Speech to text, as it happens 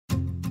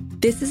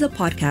This is a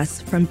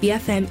podcast from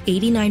BFM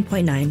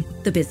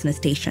 89.9, the business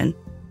station.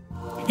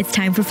 It's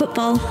time for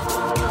football.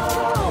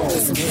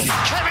 Kevin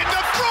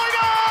De Bruyne!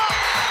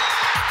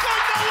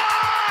 Good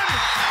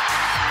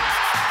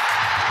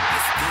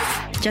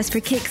one! Just for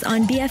Kicks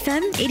on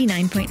BFM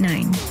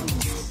 89.9.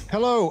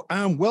 Hello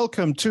and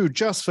welcome to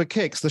Just for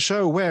Kicks, the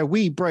show where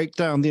we break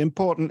down the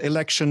important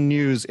election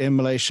news in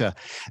Malaysia.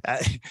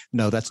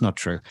 No, that's not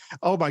true.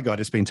 Oh my God,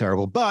 it's been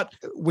terrible. But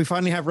we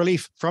finally have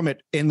relief from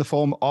it in the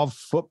form of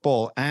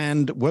football.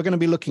 And we're going to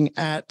be looking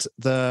at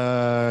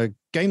the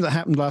game that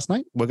happened last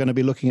night. We're going to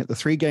be looking at the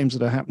 3 games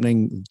that are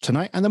happening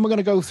tonight. And then we're going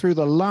to go through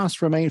the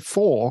last remaining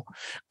 4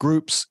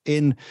 groups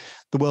in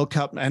the World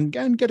Cup and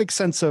get a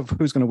sense of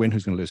who's going to win,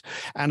 who's going to lose.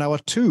 And our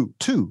two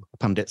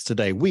pundits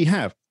today, we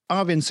have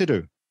Arvin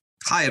Sidhu.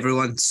 Hi,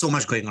 everyone. So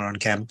much going on,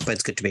 Cam, but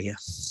it's good to be here.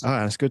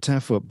 Oh, it's good to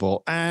have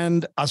football.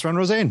 And Azran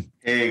Rozaine.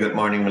 Hey, good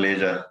morning,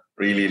 Malaysia.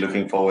 Really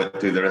looking forward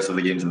to the rest of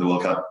the games in the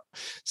World Cup.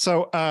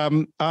 So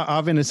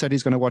Arvin has said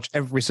he's going to watch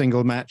every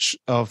single match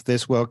of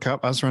this World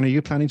Cup. Azran, are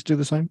you planning to do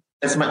the same?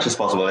 As much as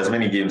possible, as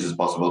many games as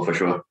possible, for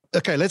sure.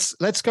 Okay,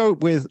 let's go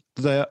with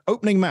the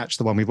opening match,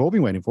 the one we've all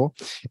been waiting for.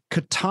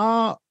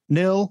 Qatar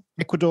 0,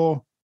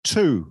 Ecuador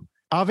 2.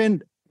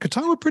 Arvin,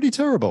 Qatar were pretty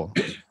terrible.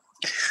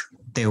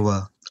 They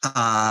were.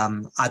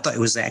 I thought it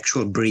was the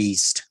actual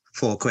breeze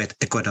for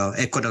Ecuador.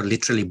 Ecuador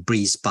literally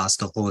breezed past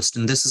the host.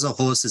 And this is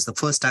it's the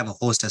first time a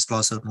host has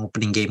lost an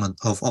opening game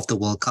of the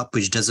World Cup,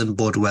 which doesn't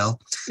bode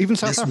well. Even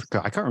South Africa,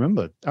 I can't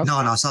remember.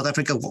 No, South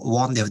Africa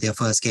won their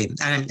first game.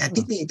 And I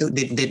think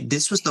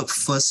this was the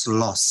first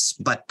loss.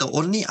 But the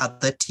only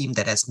other team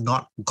that has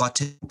not got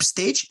to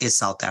stage is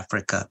South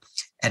Africa.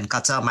 And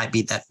Qatar might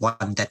be that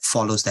one that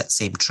follows that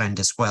same trend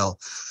as well.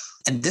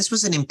 And this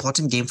was an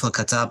important game for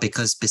Qatar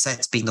because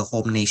besides being the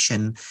home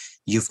nation,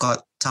 you've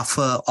got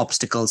tougher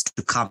obstacles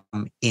to come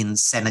in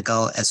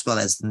Senegal as well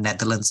as the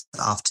Netherlands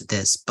after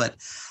this. But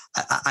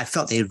I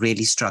felt they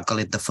really struggled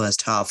in the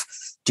first half.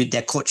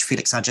 Their coach,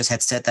 Felix Sanchez,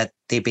 had said that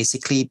there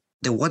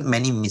weren't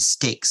many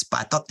mistakes,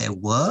 but I thought there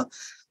were.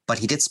 But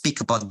he did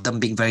speak about them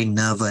being very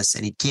nervous,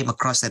 and it came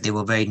across that they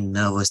were very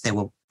nervous. They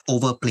were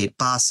overplayed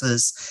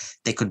passes.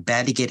 They could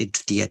barely get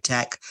into the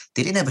attack.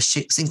 They didn't have a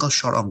single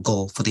shot on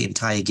goal for the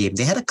entire game.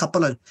 They had a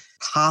couple of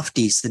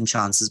half-decent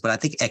chances, but I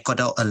think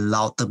Ecuador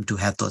allowed them to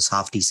have those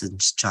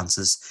half-decent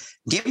chances.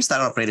 Game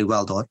started off really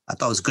well, though. I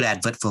thought it was a good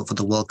advert for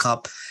the World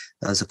Cup.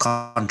 There was a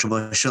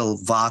controversial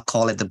VAR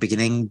call at the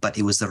beginning, but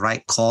it was the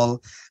right call. A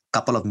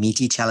couple of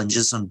meaty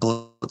challenges on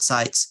both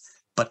sides.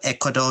 But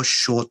Ecuador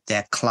showed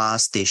their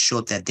class. They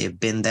showed that they've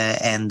been there.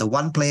 And the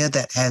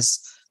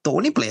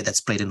only player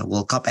that's played in the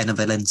World Cup, Enner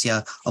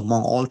Valencia,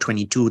 among all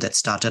 22 that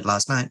started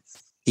last night.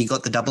 He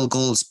got the double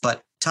goals,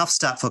 but tough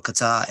start for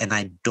Qatar, and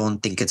I don't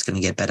think it's going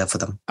to get better for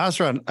them.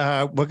 Azran,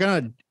 we're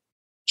going to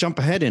jump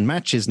ahead in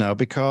matches now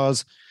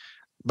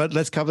but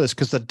let's cover this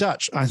because the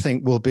Dutch, I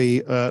think, will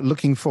be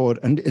looking forward,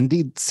 and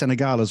indeed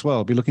Senegal as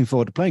well, be looking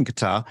forward to playing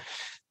Qatar.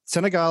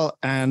 Senegal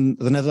and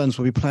the Netherlands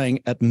will be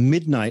playing at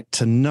midnight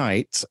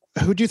tonight.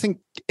 Who do you think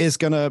is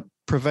going to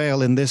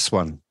prevail in this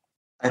one?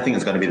 I think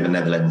it's going to be the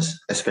Netherlands,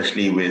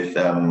 especially with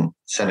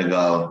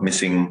Senegal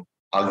missing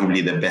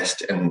arguably the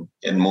best and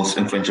most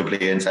influential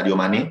player in Sadio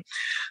Mane.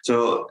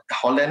 So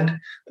Holland,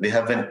 they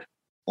haven't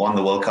won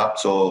the World Cup,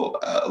 so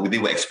they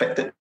were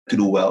expected to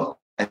do well.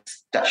 And the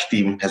Dutch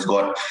team has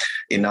got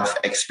enough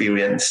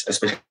experience,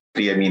 especially,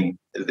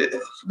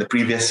 the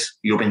previous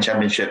European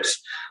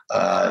Championships.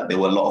 There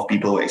were a lot of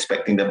people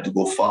expecting them to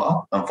go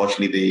far.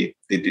 Unfortunately,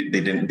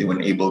 they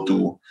weren't able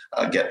to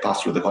get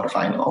past through the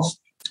quarterfinals.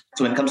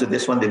 So when it comes to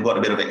this one, they've got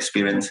a bit of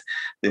experience.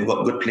 They've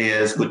got good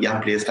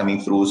young players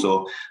coming through.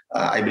 So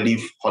I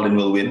believe Holland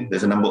will win.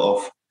 There's a number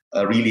of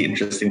really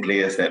interesting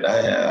players that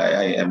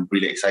I am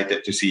really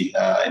excited to see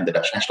in the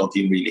Dutch national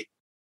team, really.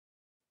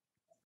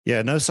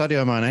 Yeah, no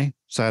Sadio Mane,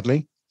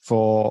 sadly.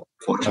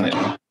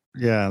 Fortunately.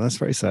 Yeah, that's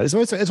very sad.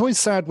 It's always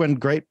sad when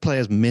great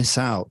players miss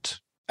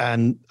out.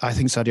 And I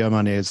think Sadio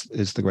Mane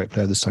is the great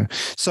player this time.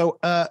 So,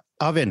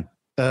 Arvin,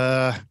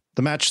 the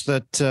match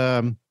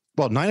that...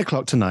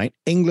 9:00 tonight,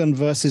 England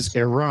versus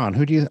Iran.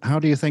 How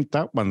do you think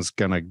that one's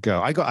gonna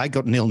go? I got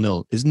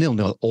 0-0. Is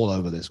 0-0 all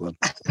over this one?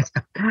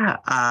 No,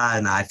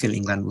 I feel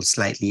England will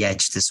slightly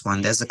edge this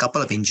one. There's a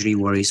couple of injury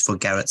worries for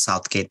Gareth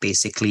Southgate.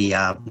 Basically,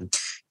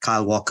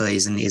 Kyle Walker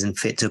isn't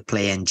fit to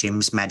play, and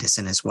James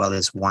Maddison as well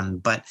as one.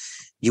 But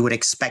you would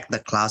expect the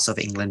class of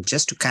England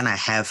just to kind of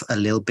have a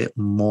little bit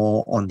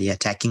more on the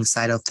attacking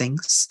side of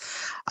things.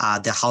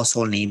 The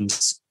household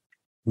names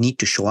need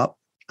to show up.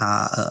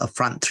 A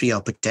front three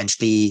or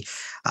potentially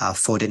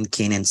Foden,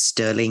 Kane and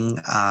Sterling,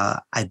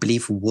 I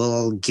believe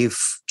will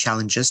give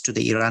challenges to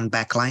the Iran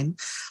backline.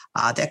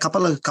 There are a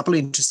couple of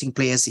interesting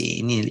players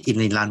in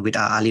Iran with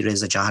Ali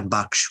Reza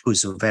Jahanbakhsh,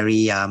 who's a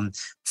very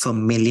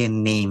familiar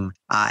name.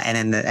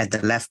 And then at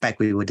the left back,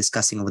 we were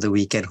discussing over the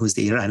weekend who's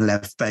the Iran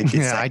left back.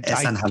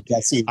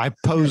 I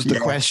posed the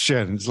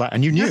question,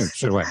 and you knew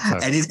straight away. So.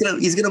 And he's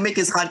gonna make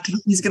his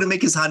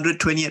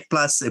 120th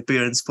plus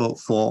appearance for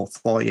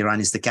Iran.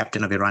 He's the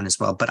captain of Iran as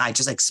well. But I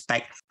just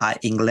expect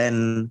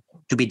England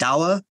to be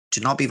dour,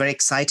 to not be very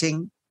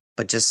exciting,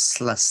 but just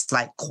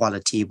slight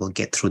quality will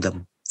get through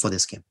them for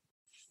this game.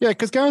 Yeah,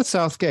 because Gareth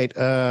Southgate,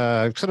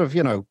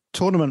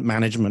 tournament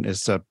management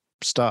is to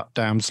start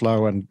damn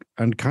slow and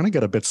kind of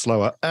get a bit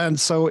slower. And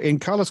so in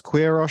Carlos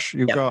Queiroz,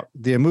 you've got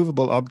the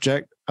immovable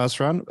object,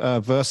 Azran,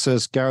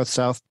 versus Gareth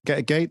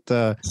Southgate,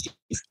 the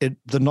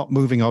not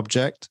moving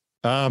object.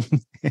 Are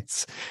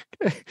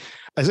there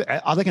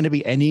going to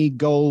be any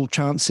goal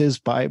chances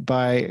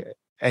by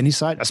any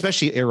side,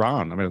 especially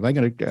Iran? I mean, are they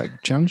going to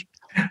challenge?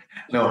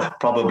 No,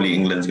 probably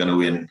England's going to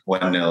win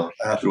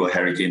 1-0 through a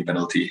Harry Kane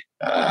penalty.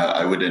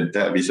 I wouldn't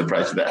be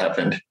surprised if that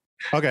happened.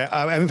 Okay,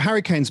 I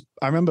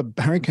remember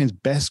Harry Kane's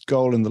best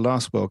goal in the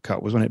last World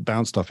Cup was when it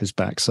bounced off his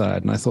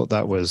backside, and I thought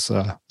that was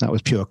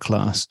pure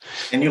class.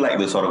 And you like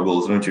those sort of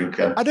goals, don't you,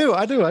 Ken? I do.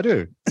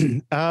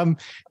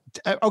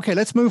 Okay,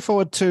 let's move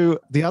forward to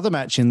the other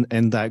match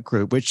in that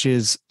group, which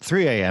is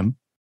 3 a.m.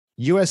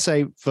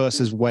 USA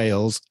versus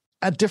Wales.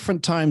 At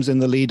different times in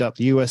the lead up,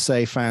 the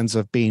USA fans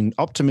have been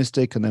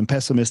optimistic and then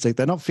pessimistic.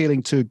 They're not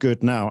feeling too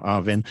good now,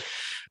 Arvin.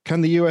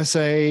 Can the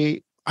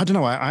USA... I don't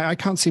know. I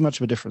can't see much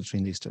of a difference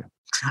between these two.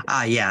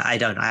 I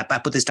don't. I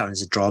put this down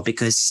as a draw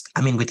because,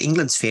 I mean, with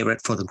England's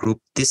favourite for the group,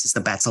 this is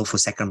the battle for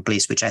second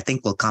place, which I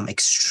think will come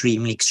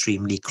extremely,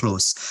 extremely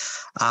close.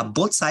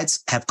 Both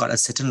sides have got a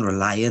certain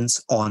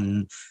reliance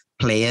on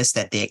players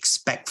that they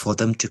expect for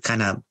them to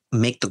kind of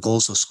make the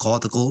goals or score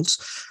the goals.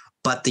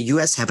 But the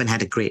US haven't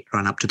had a great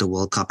run up to the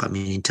World Cup. I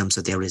mean, in terms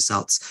of their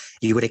results,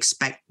 you would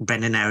expect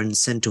Brendan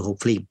Aronson to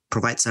hopefully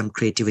provide some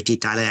creativity.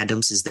 Tyler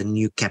Adams is the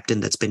new captain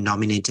that's been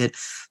nominated.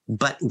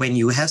 But when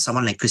you have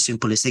someone like Christian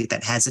Pulisic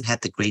that hasn't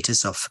had the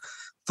greatest of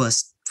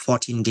first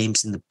 14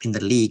 games in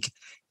the league,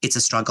 it's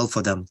a struggle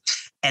for them.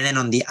 And then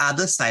on the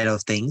other side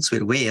of things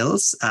with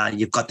Wales,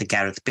 you've got the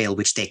Gareth Bale,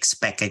 which they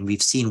expect, and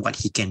we've seen what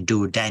he can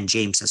do. Dan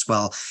James as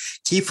well.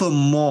 Kiefer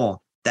Moore,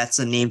 that's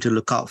a name to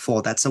look out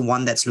for. That's the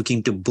one that's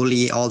looking to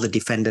bully all the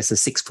defenders, a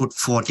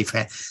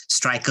 6'4"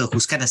 striker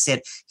who's kind of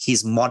said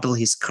he's modeled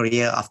his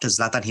career after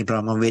Zlatan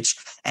Ibrahimovic,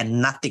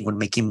 and nothing would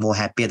make him more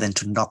happier than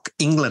to knock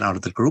England out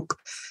of the group.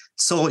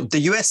 So the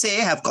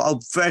USA have got a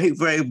very,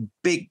 very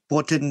big,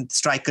 potent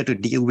striker to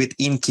deal with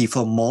in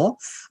Kiefer Moore.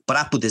 But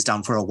I put this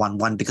down for a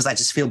 1-1 because I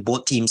just feel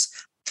both teams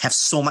have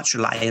so much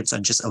reliance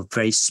on just a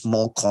very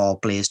small core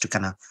of players to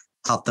kind of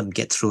help them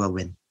get through a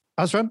win.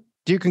 Azran,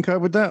 do you concur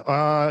with that?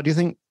 Do you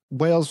think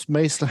Wales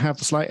may still have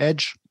the slight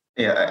edge?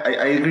 Yeah, I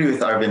agree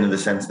with Arvin in the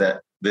sense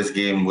that this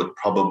game would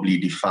probably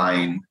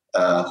define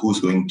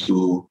who's going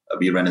to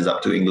be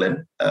runners-up to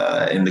England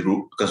in the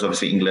group, because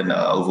obviously England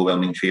are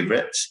overwhelming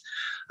favourites.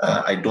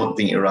 I don't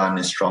think Iran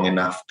is strong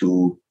enough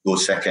to go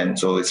second,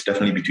 so it's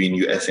definitely between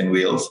US and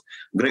Wales.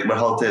 Greg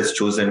Berhalter has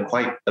chosen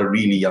quite a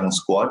really young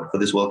squad for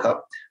this World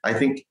Cup. I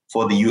think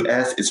for the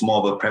US, it's more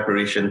of a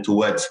preparation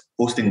towards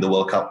hosting the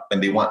World Cup,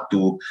 and they want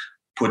to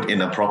put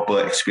in a proper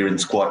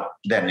experienced squad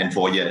then in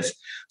 4 years.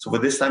 So for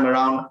this time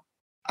around,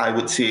 I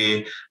would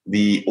say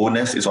the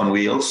onus is on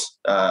Wales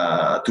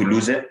to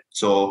lose it.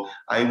 So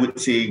I would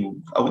see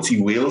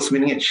Wales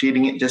winning it,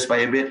 shading it just by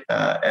a bit.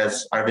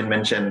 As Arvin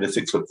mentioned, the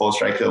 6'4"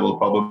 striker will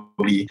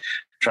probably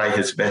try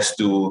his best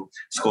to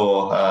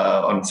score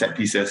on set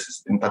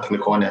pieces, in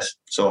particular corners.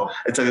 So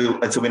it's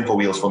a win for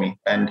Wales for me,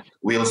 and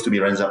Wales to be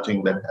runs up to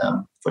England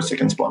for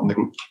second spot in the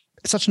group.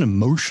 It's such an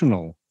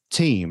emotional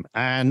team,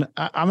 and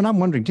I'm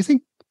wondering, do you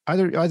think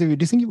either do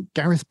you think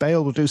Gareth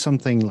Bale will do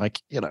something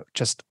like,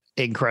 just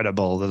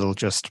incredible that'll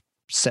just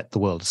set the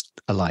world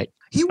alight?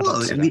 He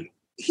will.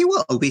 He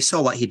will. We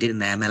saw what he did in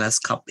the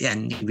MLS Cup,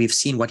 and we've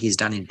seen what he's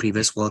done in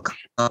previous World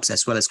Cups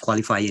as well as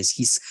qualifiers.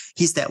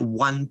 He's that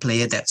one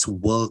player that's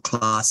world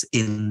class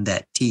in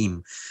that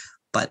team.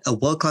 But a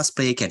world class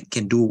player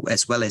can do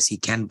as well as he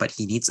can, but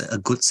he needs a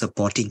good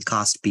supporting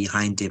cast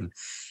behind him.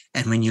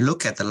 And when you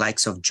look at the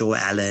likes of Joe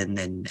Allen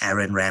and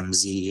Aaron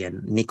Ramsey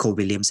and Nico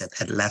Williams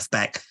at left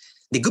back,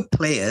 they're good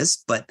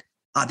players, but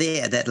are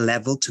they at that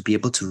level to be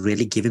able to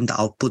really give him the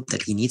output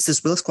that he needs?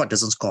 This Wales squad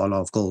doesn't score a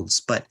lot of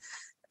goals, but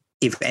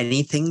if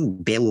anything,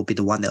 Bale will be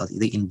the one that will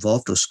be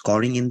involved or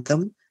scoring in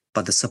them,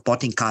 but the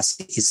supporting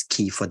cast is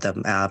key for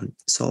them.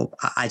 So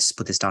I just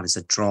put this down as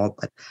a draw,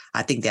 but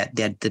I think that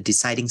the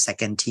deciding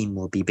second team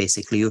will be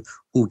basically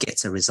who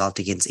gets a result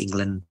against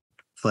England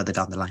further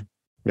down the line.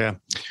 Yeah.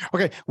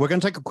 Okay, we're going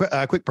to take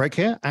a quick break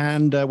here.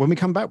 And when we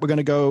come back, we're going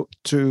to go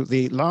to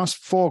the last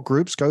four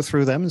groups, go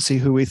through them and see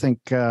who we think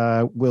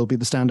will be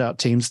the standout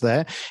teams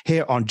there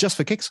here on Just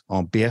for Kicks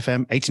on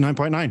BFM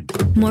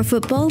 89.9. More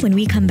football when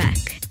we come back.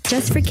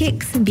 Just for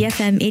Kicks,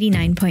 BFM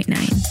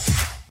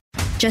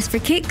 89.9. Just for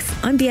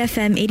Kicks on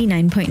BFM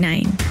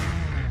 89.9.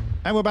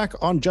 And we're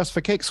back on Just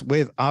for Kicks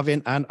with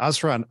Arvin and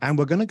Azran. And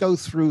we're going to go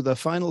through the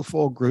final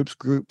four groups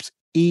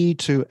E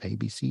to A,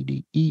 B, C,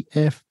 D, E,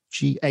 F,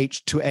 G,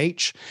 H to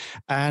H.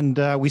 And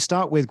we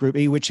start with Group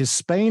E, which is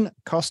Spain,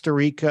 Costa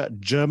Rica,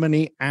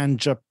 Germany, and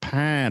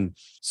Japan.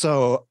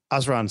 So,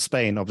 Azran,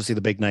 Spain, obviously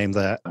the big name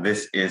there.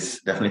 This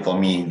is definitely for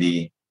me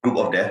the group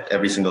of death.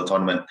 Every single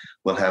tournament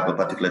will have a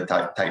particular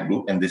tight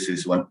group, and this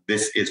is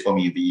for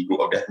me the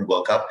group of death in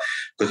World Cup,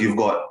 because you've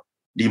got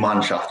Die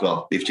Mannschaft.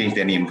 Well, they've changed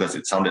their name because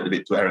it sounded a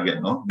bit too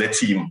arrogant, no? The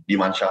team, Die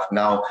Mannschaft.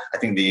 Now, I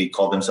think they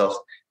call themselves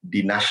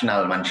Die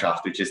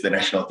Nationalmannschaft, which is the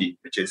national team,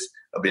 which is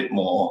a bit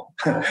more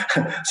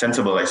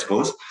sensible, I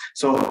suppose.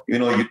 So, you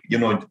know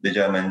the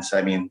Germans.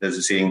 I mean, there's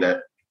a saying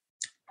that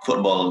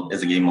football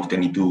is a game of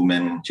 22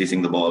 men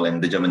chasing the ball,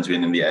 and the Germans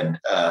win in the end.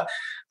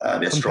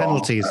 They're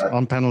strong.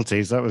 On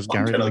penalties. That was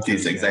Gary.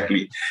 Penalties,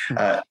 exactly.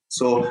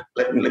 So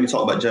let me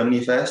talk about Germany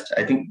first.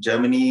 I think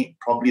Germany,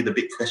 probably the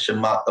big question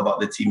mark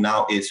about the team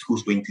now is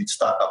who's going to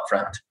start up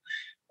front.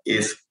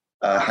 Is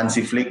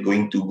Hansi Flick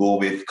going to go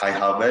with Kai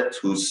Havertz,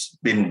 who's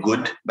been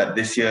good, but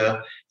this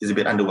year is a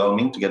bit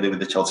underwhelming together with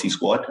the Chelsea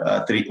squad,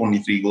 only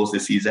 3 goals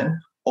this season,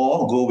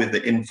 or go with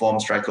the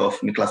informed striker of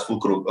Niklas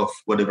Füllkrug of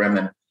Werder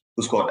Bremen,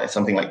 who scored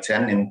something like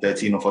 10 in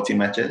 13 or 14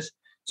 matches.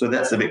 So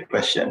that's the big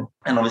question.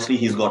 And obviously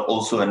he's got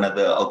also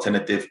another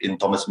alternative in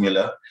Thomas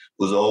Müller,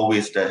 who's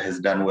always has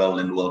done well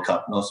in the World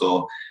Cup. No?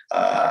 So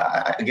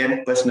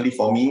again, personally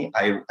for me,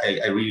 I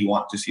really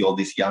want to see all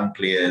these young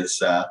players,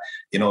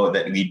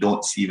 that we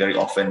don't see very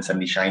often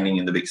suddenly shining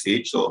in the big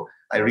stage. So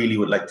I really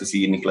would like to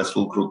see Niklas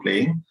Füllkrug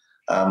playing.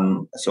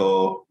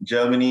 So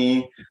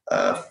Germany,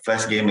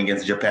 first game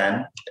against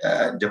Japan.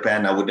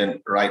 Japan, I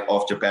wouldn't write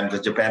off Japan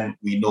because Japan,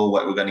 we know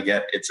what we're going to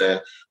get. It's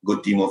a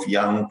good team of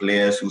young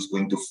players who's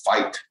going to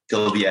fight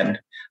till the end.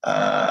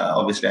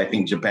 Obviously, I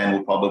think Japan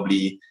will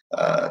probably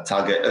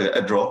target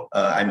a draw.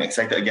 I'm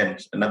excited again.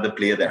 Another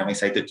player that I'm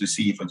excited to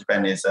see from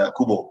Japan is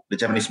Kubo, the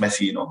Japanese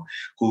Messi,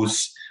 who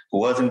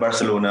was in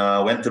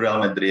Barcelona, went to Real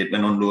Madrid,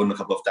 went on loan a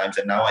couple of times,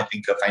 and now I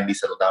think finally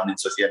settled down in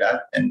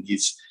Sociedad, and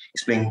he's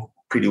playing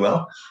pretty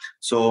well.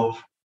 So,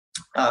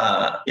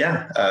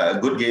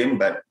 good game,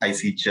 but I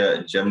see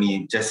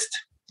Germany just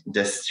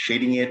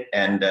shading it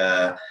and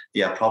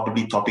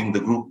probably topping the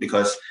group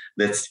because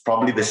that's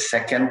probably the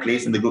second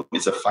place in the group.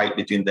 It's a fight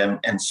between them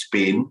and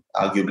Spain,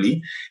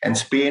 arguably. And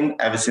Spain,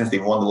 ever since they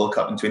won the World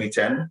Cup in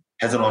 2010,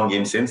 hasn't won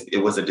games since. It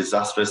was a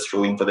disastrous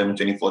showing for them in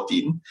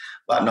 2014.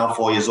 But now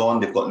 4 years on,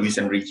 they've got Luis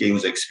Enrique,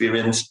 who's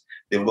experienced.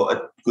 They've got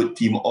a good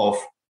team of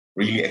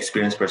really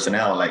experienced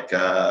personnel like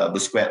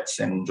Busquets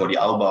and Jordi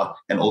Alba,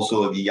 and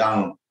also the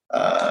young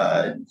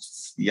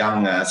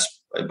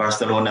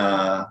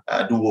Barcelona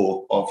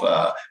duo of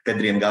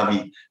Pedri and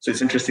Gavi. So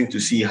it's interesting to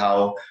see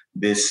how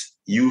this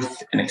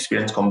youth and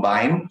experience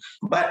combine.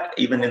 But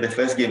even in the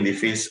first game, they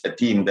face a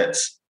team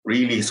that's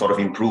really sort of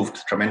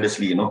improved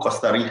tremendously.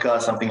 Costa Rica,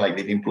 something like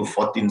they've improved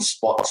 14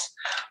 spots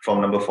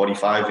from number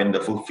 45 in the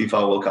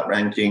FIFA World Cup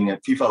ranking.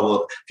 FIFA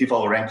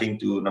World ranking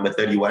to number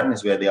 31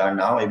 is where they are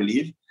now, I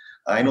believe.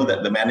 I know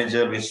that the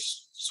manager,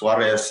 Luis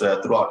Suarez,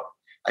 throughout,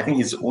 I think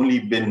he's only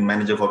been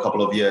manager for a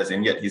couple of years,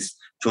 and yet he's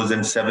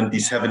chosen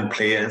 77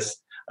 players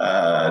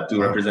to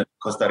represent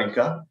Costa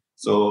Rica.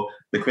 So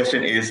the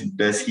question is,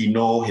 does he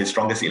know his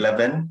strongest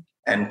 11,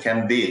 and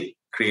can they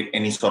create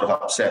any sort of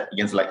upset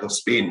against the like of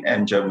Spain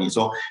and Germany?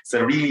 So it's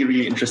a really,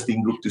 really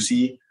interesting group to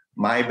see.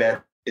 My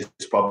bet is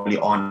probably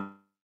on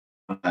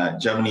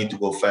Germany to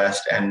go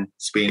first and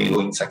Spain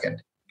going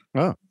second.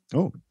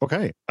 Oh,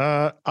 okay.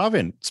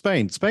 Arvin,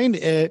 Spain. Spain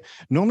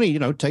normally,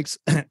 takes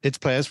its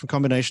players from a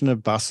combination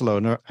of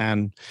Barcelona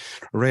and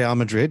Real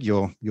Madrid,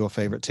 your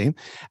favorite team,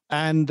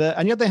 and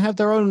yet they have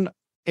their own,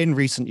 in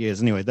recent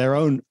years anyway, their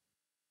own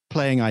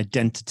playing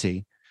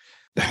identity.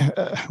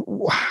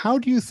 How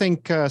do you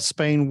think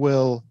Spain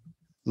will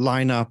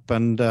line up,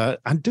 and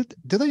do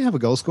they have a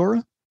goal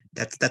scorer?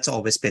 That's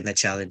always been the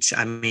challenge.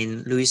 I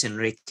mean, Luis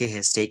Enrique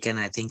has taken,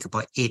 I think,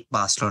 about 8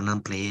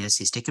 Barcelona players.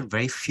 He's taken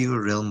very few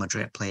Real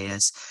Madrid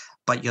players,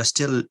 but you're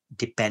still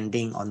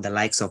depending on the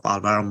likes of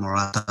Alvaro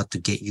Morata to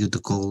get you the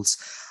goals.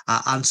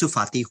 Ansu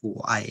Fati,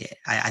 who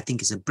I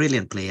think is a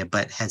brilliant player,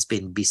 but has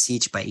been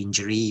besieged by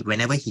injury.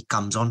 Whenever he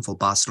comes on for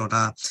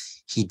Barcelona,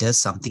 he does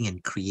something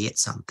and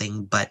creates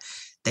something. But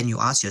then you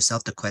ask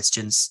yourself the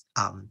questions,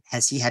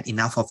 has he had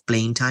enough of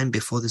playing time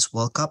before this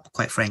World Cup?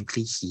 Quite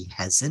frankly, he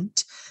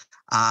hasn't.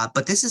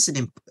 But this is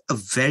a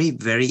very,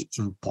 very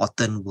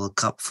important World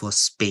Cup for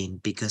Spain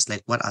because,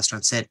 like what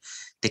Asran said,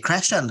 they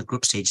crashed out in the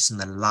group stages in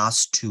the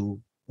last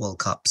 2 World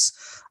Cups.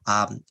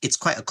 It's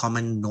quite a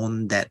common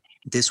known that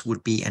this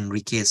would be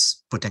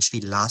Enrique's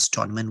potentially last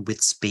tournament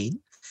with Spain.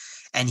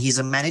 And he's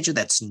a manager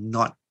that's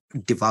not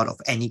devoid of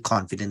any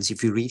confidence.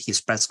 If you read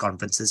his press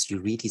conferences, you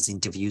read his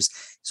interviews,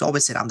 he's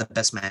always said, I'm the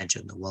best manager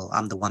in the world.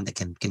 I'm the one that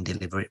can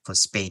deliver it for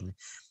Spain.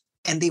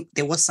 And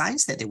there were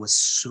signs that they were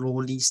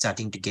slowly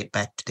starting to get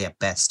back to their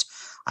best.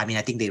 I mean,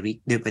 I think when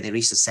they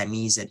reached the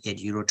semis at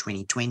Euro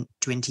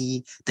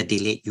 2020, the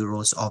delayed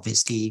Euros,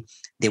 obviously,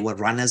 they were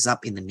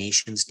runners-up in the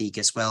Nations League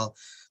as well.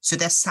 So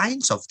there's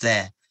signs of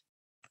there.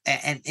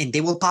 And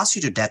they will pass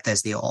you to death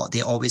as they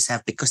always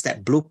have, because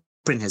that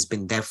blueprint has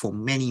been there for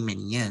many,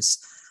 many years.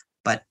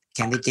 But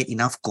can they get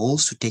enough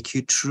goals to take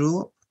you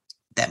through?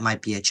 That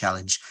might be a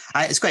challenge.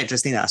 It's quite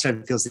interesting that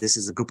Australia feels that this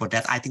is a group of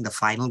death. I think the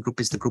final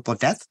group is the group of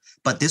death,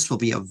 but this will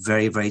be a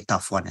very, very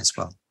tough one as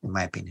well, in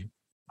my opinion.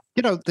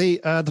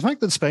 The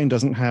fact that Spain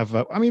doesn't have,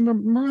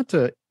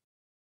 Morata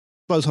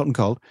blows hot and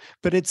cold,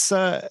 but it's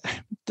a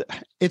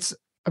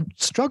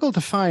struggle to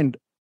find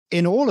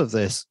in all of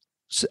this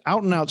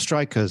out and out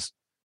strikers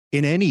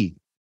in any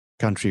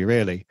country,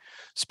 really.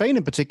 Spain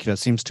in particular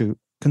seems to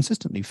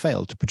consistently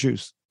fail to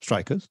produce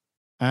strikers.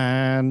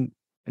 And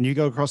you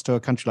go across to a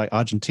country like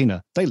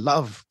Argentina, they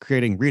love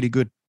creating really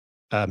good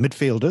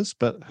midfielders,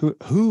 but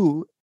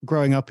who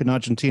growing up in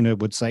Argentina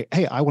would say,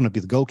 hey, I want to be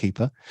the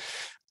goalkeeper.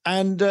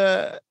 And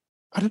I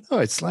don't know,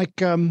 it's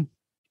like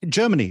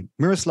Germany,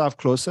 Miroslav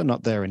Klose,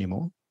 not there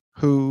anymore,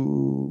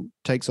 who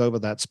takes over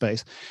that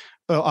space.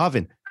 Oh,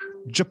 Arvin,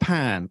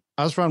 Japan.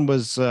 Azran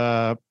was,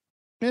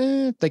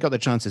 they got their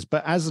chances,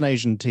 but as an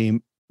Asian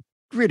team,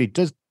 really,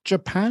 does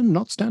Japan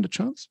not stand a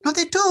chance? No,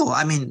 they do.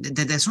 I mean,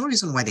 there's no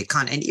reason why they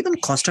can't. And even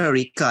Costa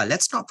Rica,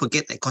 let's not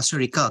forget that Costa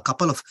Rica, a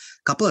couple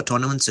of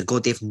tournaments ago,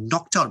 they've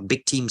knocked out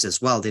big teams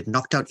as well. They've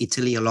knocked out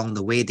Italy along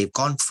the way. They've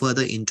gone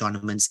further in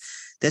tournaments.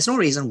 There's no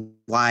reason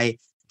why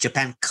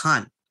Japan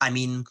can't. I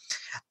mean,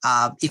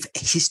 if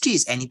history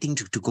is anything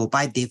to go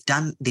by, they've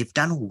done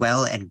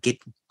well and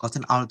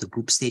gotten out of the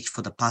group stage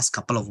for the past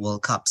couple of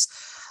World Cups.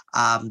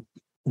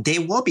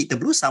 The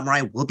Blue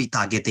Samurai will be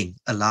targeting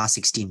a last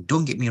 16.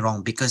 Don't get me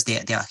wrong, because they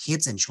are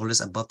heads and shoulders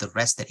above the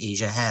rest that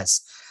Asia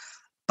has.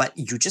 But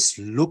you just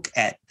look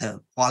at the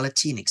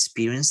quality and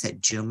experience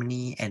that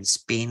Germany and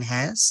Spain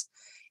has.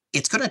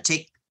 It's going to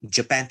take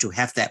Japan to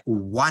have that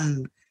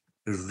one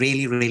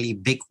really, really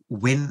big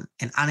win,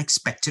 an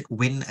unexpected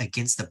win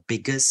against the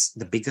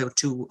bigger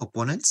two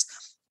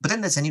opponents. But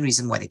then there's any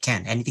reason why they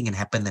can. Anything can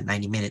happen in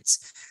 90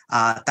 minutes.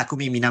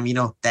 Takumi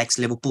Minamino, the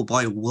ex-Liverpool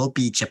boy, will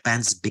be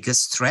Japan's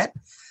biggest threat.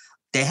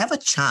 They have a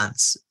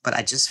chance, but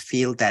I just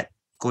feel that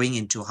going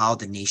into how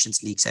the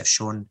Nations Leagues have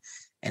shown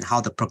and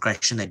how the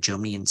progression that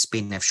Germany and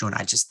Spain have shown,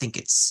 I just think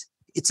it's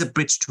a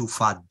bridge too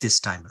far this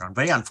time around.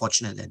 Very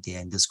unfortunate that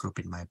they're in this group,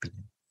 in my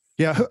opinion.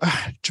 Yeah,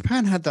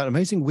 Japan had that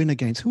amazing win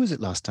against, who was it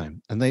last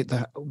time? And they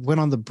went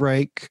on the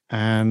break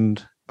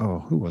and,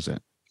 who was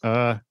it?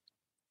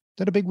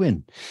 They had a big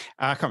win.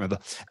 I can't remember.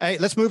 Hey,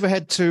 let's move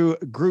ahead to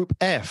Group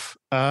F,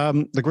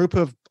 the group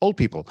of old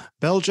people.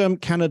 Belgium,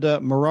 Canada,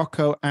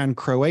 Morocco, and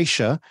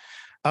Croatia.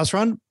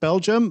 Azran,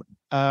 Belgium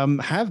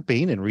have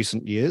been, in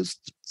recent years,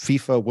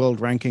 FIFA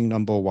World Ranking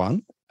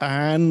 #1.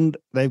 And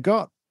they've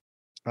got,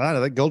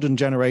 the golden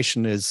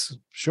generation is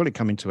surely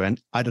coming to an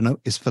end. I don't know,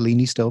 is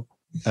Fellaini still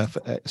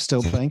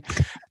playing?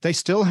 They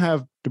still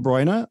have De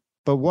Bruyne,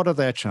 but what are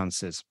their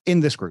chances in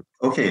this group?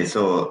 Okay,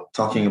 so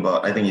talking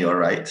about, I think you're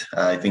right.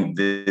 I think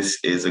this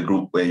is a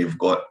group where you've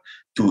got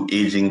two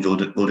aging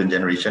golden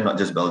generation, not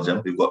just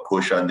Belgium. We've got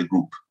Croatia in the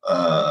group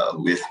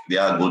with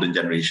their golden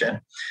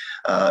generation.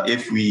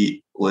 If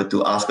we were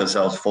to ask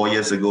ourselves 4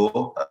 years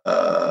ago,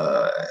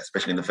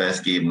 especially in the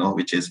first game,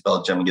 which is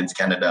Belgium against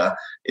Canada,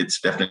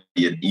 it's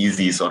definitely an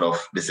easy sort of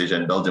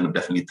decision. Belgium would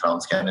definitely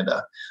trounce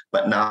Canada.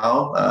 But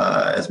now,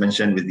 as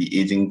mentioned, with the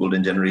aging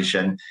golden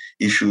generation,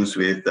 issues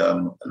with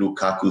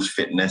Lukaku's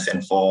fitness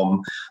and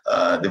form,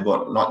 they've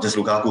got not just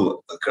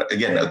Lukaku,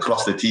 again,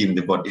 across the team,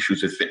 they've got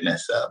issues with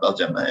fitness,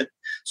 Belgium.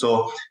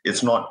 So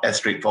it's not as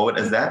straightforward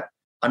as that.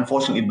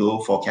 Unfortunately, though,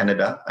 for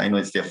Canada, I know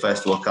it's their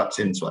first World Cup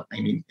since the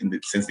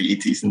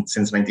 80s,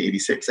 since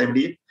 1986, I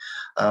believe.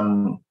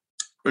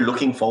 We're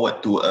looking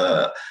forward to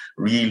a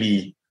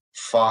really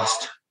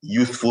fast,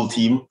 youthful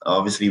team,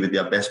 obviously with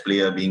their best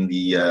player being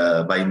the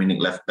Bayern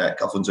Munich left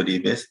back, Alphonso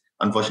Davies.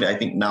 Unfortunately, I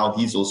think now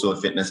he's also a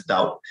fitness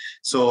doubt.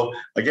 So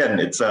again,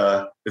 it's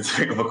a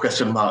bit of a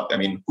question mark. I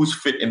mean, who's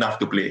fit enough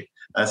to play?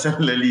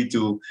 Similarly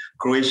to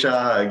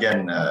Croatia,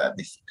 again,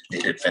 they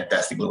did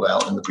fantastically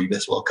well in the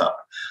previous World Cup.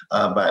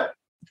 But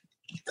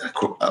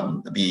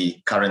the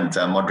current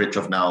Modric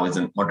of now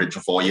isn't Modric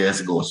of 4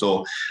 years ago.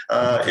 So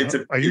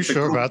Are you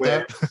sure about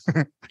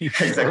that?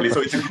 Exactly.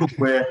 So it's a group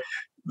where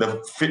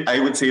I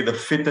would say the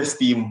fittest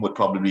team would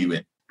probably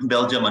win.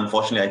 Belgium,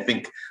 unfortunately, I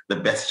think the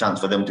best chance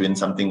for them to win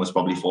something was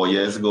probably 4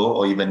 years ago,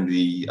 or even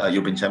the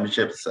European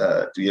Championships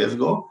 2 years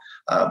ago.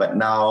 But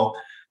now,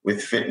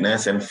 with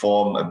fitness and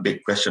form, a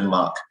big question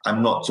mark.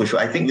 I'm not so sure.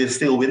 I think they'll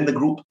still win the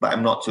group, but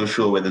I'm not so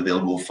sure whether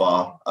they'll go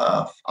far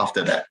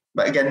after that.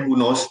 But again, who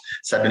knows?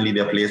 Suddenly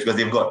they're players, because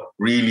they've got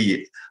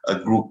really a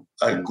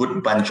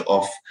good bunch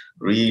of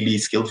really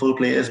skillful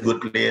players,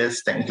 good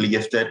players, technically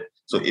gifted.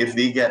 So if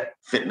they get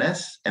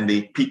fitness and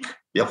they peak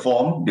their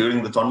form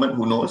during the tournament,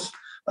 who knows?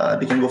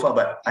 They can go far,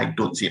 but I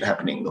don't see it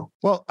happening though.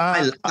 Well,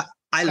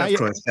 I love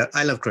Croatia.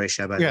 I love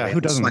Croatia, by the way.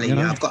 Who doesn't?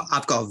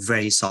 I've got a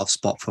very soft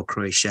spot for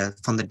Croatia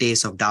from the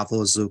days of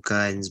Davor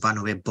Zuka and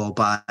Zvonimir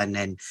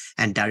Boban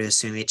and Dario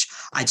Simic.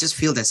 I just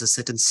feel there's a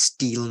certain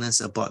steelness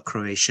about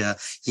Croatia.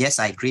 Yes,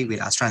 I agree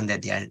with Azran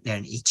that they're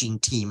an aging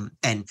team,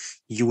 and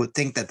you would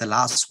think that the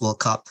last World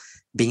Cup,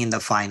 being in the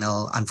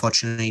final,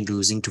 unfortunately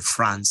losing to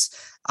France,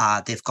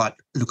 they've got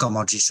Luka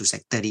Modric, who's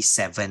like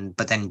 37,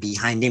 but then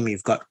behind him,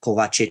 you've got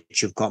Kovacic,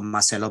 you've got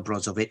Marcelo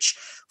Brozovic.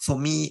 For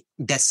me,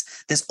 there's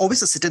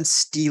always a certain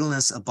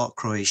steelness about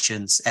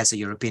Croatians as a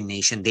European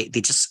nation.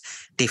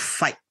 They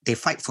fight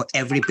for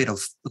every bit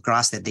of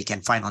grass that they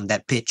can find on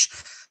that pitch.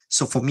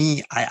 So for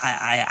me,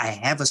 I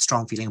have a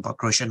strong feeling about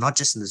Croatia, not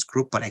just in this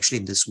group, but actually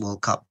in this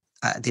World Cup.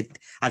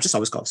 I've just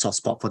always got a soft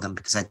spot for them,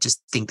 because I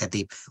just think that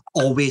they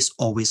always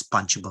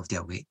punch above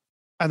their weight.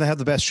 And they have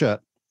the best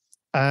shirt.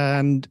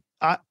 And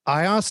I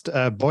asked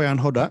Bojan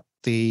Hodak,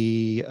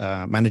 the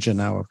manager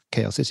now of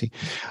KL City,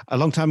 a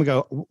long time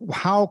ago,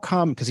 how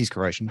come, because he's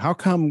Croatian, how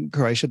come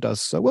Croatia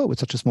does so well with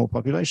such a small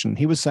population?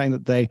 He was saying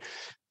that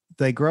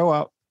they grow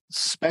up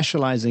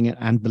specializing in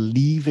and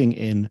believing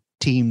in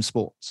team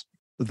sports,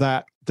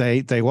 that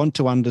they want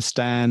to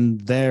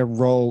understand their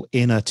role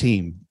in a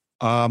team.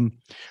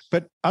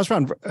 But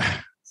Azran,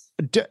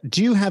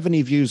 do you have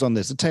any views on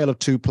this? A tale of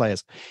two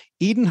players.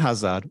 Eden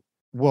Hazard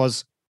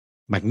was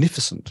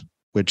magnificent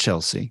with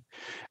Chelsea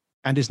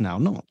and is now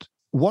not.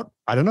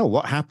 I don't know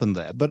what happened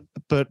there, but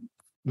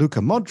Luka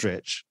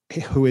Modric,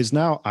 who is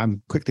now,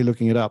 I'm quickly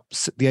looking it up,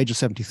 the age of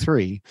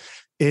 73,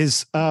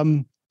 is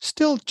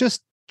still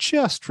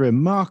just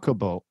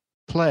remarkable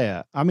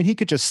player. I mean, he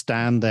could just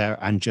stand there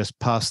and just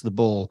pass the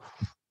ball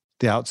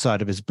the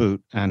outside of his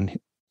boot and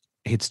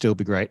he'd still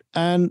be great.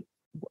 And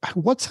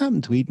what's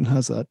happened to Eden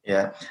Hazard?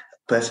 Yeah.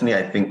 Personally,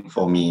 I think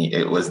for me,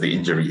 it was the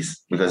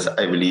injuries, because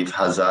I believe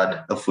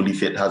Hazard, a fully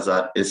fit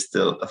Hazard, is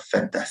still a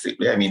fantastic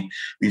player. I mean,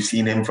 we've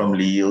seen him from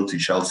Lille to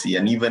Chelsea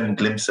and even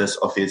glimpses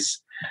of his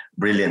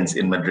brilliance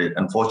in Madrid.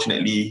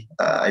 Unfortunately,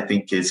 I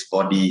think his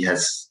body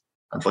has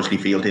unfortunately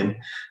failed him.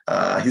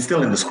 He's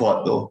still in the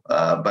squad though.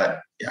 But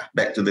yeah,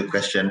 back to the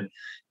question,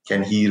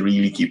 can he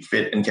really keep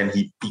fit and can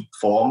he peak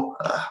form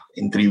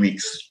in 3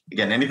 weeks?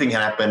 Again, anything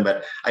can happen,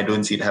 but I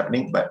don't see it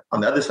happening. But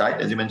on the other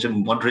side, as you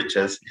mentioned, Modric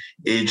has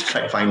aged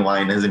like fine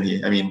wine, hasn't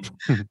he? I mean,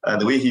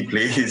 the way he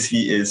plays,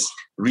 he is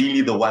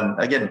really the one.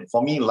 Again,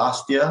 for me,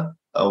 last year,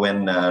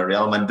 when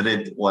Real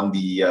Madrid won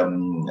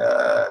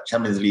the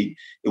Champions League,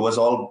 it was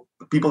all,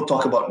 people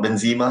talk about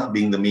Benzema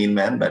being the main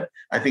man, but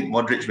I think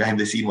Modric behind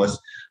the scene was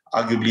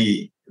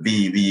arguably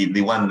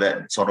the one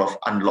that sort of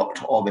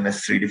unlocked all the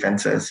necessary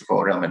defenses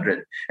for Real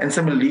Madrid. And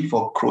similarly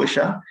for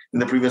Croatia in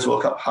the previous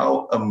World Cup,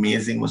 how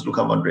amazing was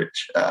Luka Modric?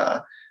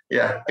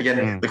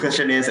 The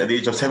question is, at the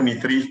age of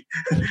 73,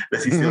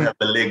 does he still have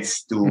the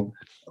legs to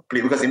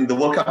play? Because in the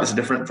World Cup, it's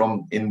different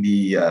from in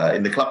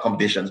the club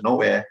competitions,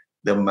 where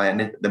the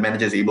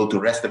manager is able to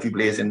rest a few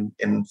players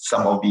in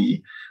some of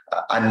the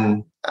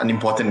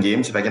unimportant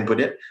games, if I can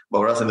put it. But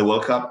whereas in the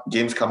World Cup,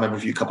 games come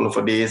every couple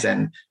of days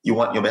and you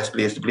want your best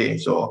players to play.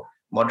 So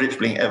Modric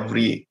playing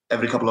every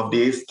couple of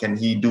days, can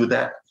he do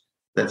that?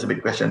 That's a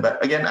big question.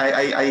 But again,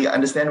 I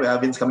understand where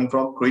Arvin's coming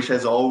from. Croatia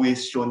has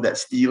always shown that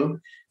steel.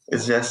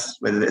 It's just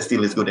whether that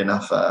steel is good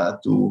enough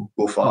to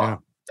go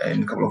far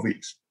in a couple of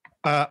weeks.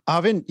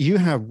 Arvin, you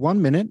have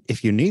 1 minute,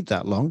 if you need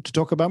that long, to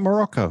talk about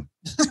Morocco.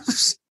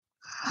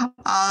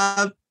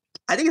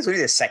 I think it's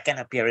only the second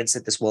appearance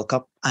at this World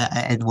Cup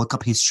in World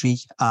Cup history.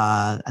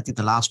 I think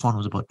the last one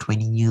was about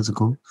 20 years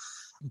ago.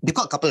 They've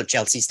got a couple of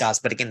Chelsea stars,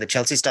 but again, the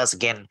Chelsea stars,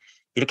 again,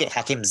 you look at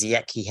Hakim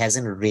Ziyech, he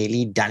hasn't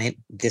really done it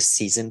this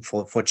season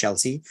for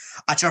Chelsea.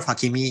 Achraf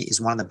Hakimi is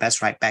one of the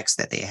best right backs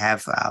that they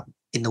have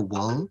in the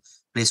world,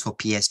 plays for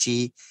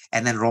PSG.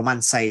 And then Roman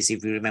Saiz,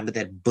 if you remember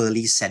that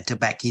burly centre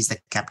back, he's the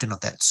captain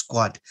of that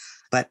squad.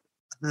 But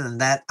other than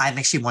that, I'm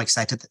actually more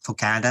excited for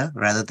Canada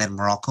rather than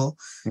Morocco,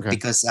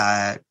 because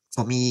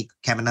for me,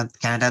 Canada,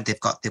 they've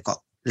got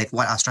like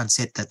what Astran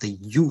said, that the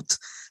youth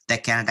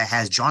that Canada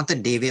has.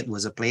 Jonathan David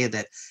was a player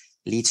that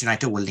Leeds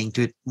United were linked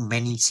to it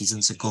many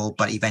seasons ago,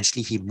 but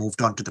eventually he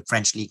moved on to the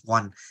French League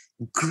One.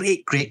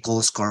 Great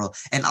goal scorer.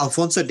 And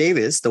Alphonso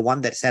Davies, the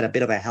one that's had a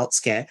bit of a health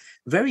scare,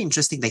 very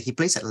interesting that he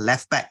plays at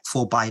left back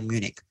for Bayern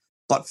Munich.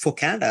 But for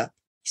Canada,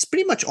 he's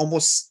pretty much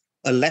almost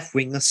a left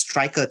winger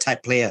striker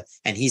type player,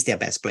 and he's their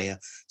best player.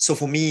 So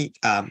for me,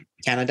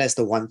 Canada is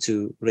the one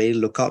to really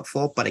look out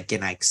for. But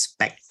again, I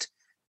expect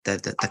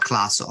the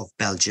class of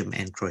Belgium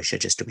and Croatia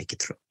just to make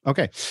it through.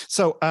 Okay,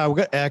 so we're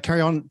going to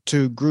carry on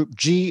to Group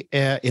G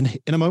in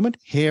a moment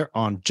here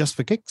on Just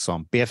for Kicks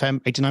on BFM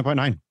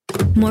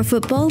 89.9. More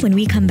football when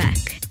we come back.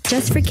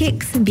 Just for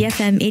Kicks on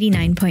BFM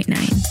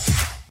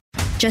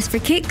 89.9. Just for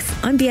Kicks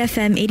on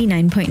BFM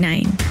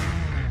 89.9.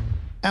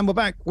 And we're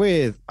back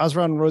with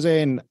Azran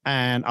Rozain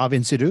and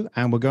Arvin Sidhu,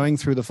 and we're going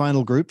through the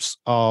final groups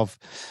of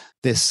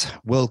this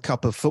World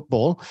Cup of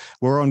football.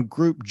 We're on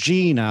Group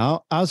G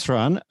now.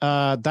 Azran,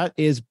 that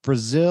is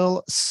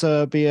Brazil,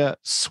 Serbia,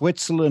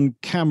 Switzerland,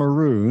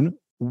 Cameroon.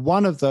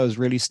 One of those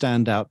really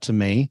stand out to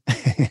me.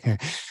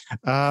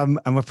 And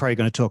we're probably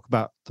going to talk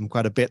about them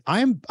quite a bit.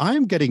 I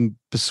am getting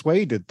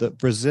persuaded that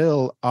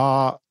Brazil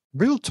are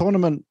real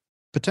tournament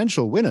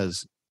potential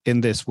winners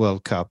in this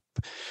World Cup.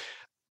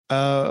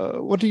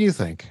 What do you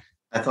think?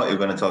 I thought you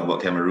were going to talk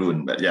about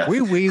Cameroon, but yeah.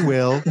 We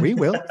will,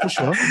 for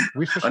sure.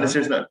 On a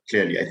serious note,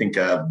 clearly, I think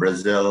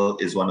Brazil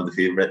is one of the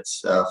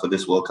favourites for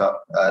this World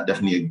Cup.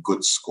 Definitely a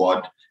good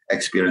squad,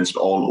 experienced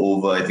all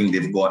over. I think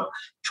they've got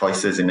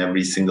choices in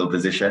every single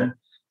position.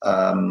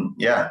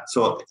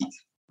 So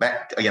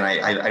back again,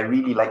 I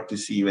really like to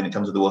see when it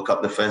comes to the World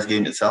Cup, the first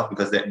game itself,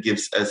 because that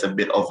gives us a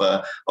bit of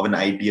an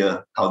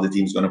idea how the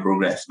team's going to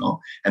progress. No,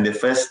 and the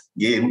first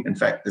game, in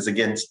fact, is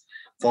against.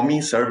 For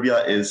me,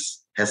 Serbia is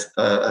has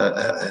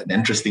an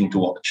interesting team to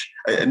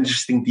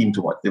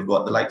watch. They've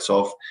got the likes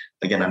of,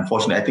 again,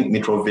 unfortunately, I think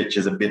Mitrovic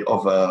is a bit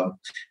of a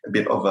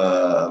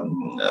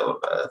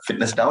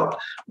fitness doubt,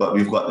 but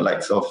we've got the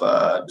likes of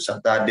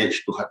Dusan Tadic,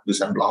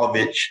 Dusan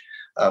Vlahovic,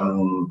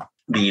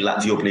 the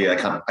Lazio player,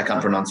 I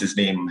can't pronounce his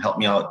name. Help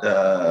me out.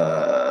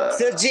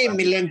 Sergej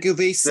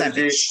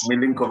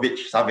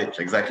Milinkovic-Savic,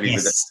 exactly.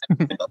 Yes.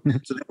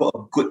 So they've got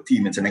a good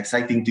team. It's an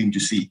exciting team to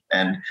see.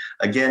 And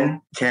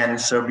again, can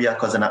Serbia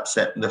cause an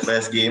upset in the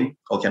first game,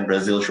 or can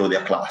Brazil show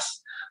their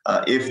class?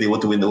 If they were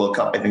to win the World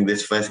Cup, I think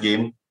this first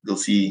game, they'll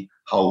see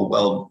how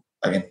well.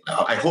 I mean,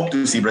 I hope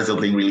to see Brazil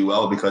playing really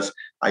well, because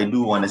I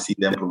do want to see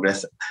them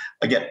progress.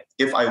 Again,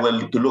 if I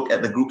were to look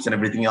at the groups and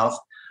everything else,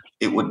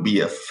 it would be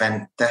a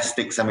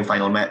fantastic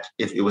semi-final match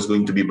if it was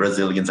going to be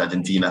Brazil against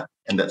Argentina.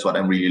 And that's what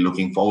I'm really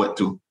looking forward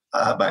to.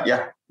 But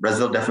yeah,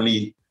 Brazil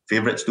definitely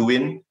favorites to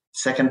win.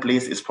 Second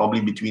place is probably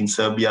between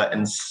Serbia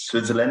and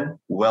Switzerland.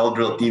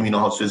 Well-drilled team. You know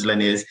how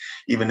Switzerland is.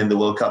 Even in the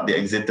World Cup, they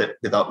exited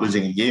without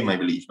losing a game, I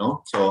believe.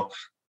 No, so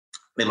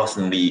they lost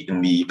in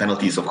the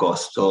penalties, of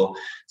course. So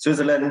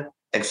Switzerland,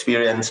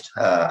 experienced.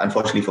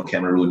 Unfortunately for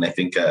Cameroon, I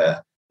think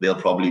they'll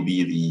probably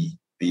be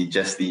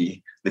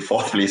the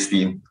fourth place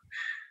team.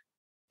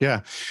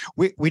 Yeah,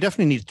 we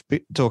definitely need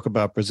to talk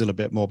about Brazil a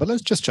bit more, but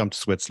let's just jump to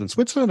Switzerland.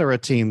 Switzerland are a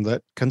team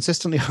that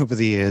consistently over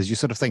the years, you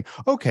sort of think,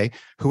 okay,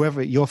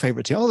 whoever your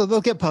favorite team,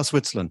 they'll get past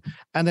Switzerland.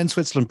 And then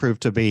Switzerland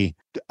proved to be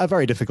a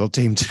very difficult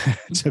team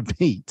to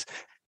beat.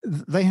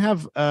 They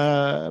have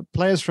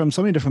players from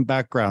so many different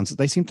backgrounds.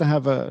 They seem to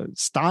have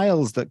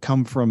styles that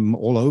come from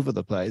all over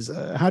the place.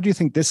 How do you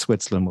think this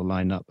Switzerland will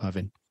line up,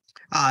 Arvin?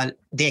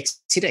 They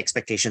exceeded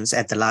expectations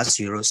at the last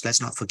Euros.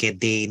 Let's not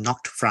forget they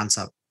knocked France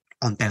out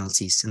on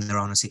penalties in the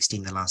round of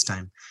 16 the last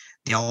time.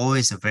 They're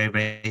always a very,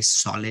 very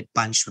solid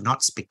bunch.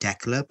 Not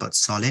spectacular, but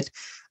solid.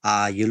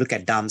 You look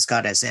at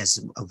Damsgaard as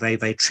a very,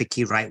 very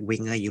tricky right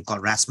winger. You've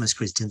got Rasmus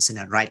Christensen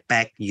at right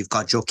back. You've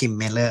got Joachim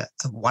Miller,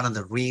 one of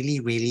the really,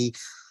 really,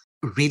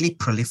 really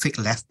prolific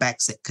left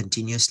backs that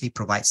continuously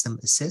provides them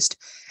assist.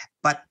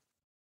 But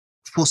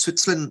for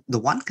Switzerland, the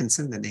one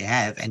concern that they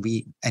have, and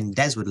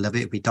Des would love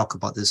it if we talk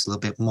about this a little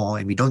bit more,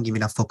 and we don't give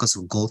enough focus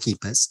on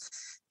goalkeepers,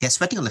 they're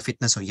sweating on the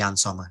fitness of Jan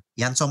Sommer.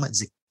 Jan Sommer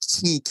is a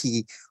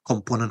key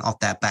component of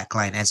that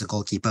backline as a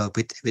goalkeeper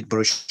with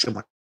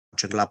Borussia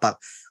Mönchengladbach.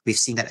 We've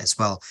seen that as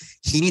well.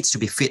 He needs to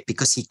be fit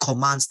because he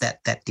commands that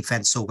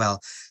defense so well.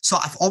 So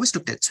I've always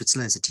looked at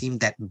Switzerland as a team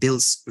that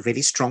builds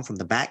really strong from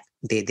the back.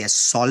 They're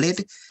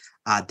solid.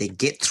 They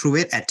get through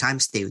it. At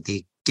times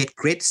they get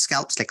great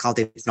scalps, like how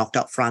they knocked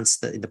out France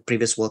in the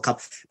previous World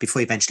Cup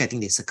before eventually I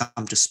think they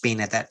succumbed to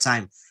Spain at that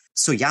time.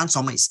 So Jan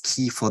Sommer is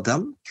key for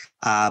them.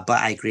 But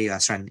I agree,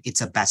 Asran,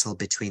 it's a battle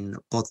between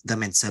both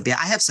them and Serbia.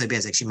 I have Serbia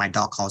as actually my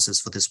dark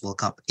horses for this World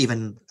Cup.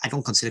 Even I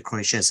don't consider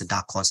Croatia as a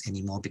dark horse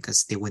anymore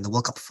because they were in the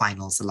World Cup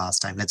finals the last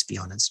time, let's be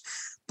honest.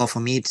 But for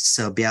me,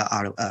 Serbia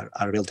are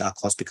a real dark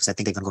horse because I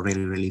think they're going to go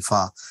really, really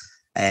far.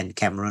 And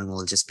Cameroon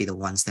will just be the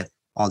ones that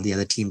all the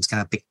other teams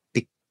kind of pick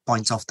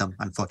points off them,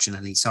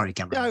 unfortunately. Sorry,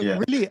 Cameroon. Yeah,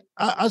 really.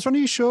 I was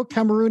wondering, sure,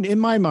 Cameroon, in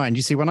my mind,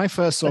 you see, when I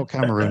first saw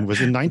Cameroon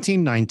was in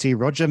 1990,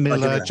 Roger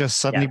Miller just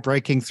suddenly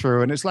breaking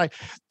through. And it's like,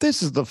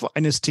 this is the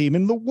finest team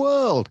in the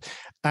world.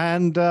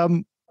 And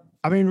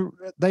I mean,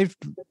 they've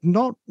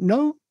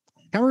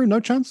Cameroon, no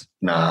chance?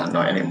 Nah,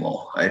 not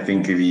anymore. I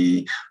think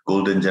the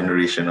golden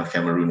generation of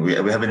Cameroon, we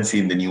haven't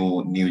seen the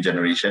new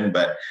generation,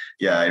 but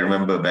yeah, I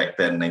remember back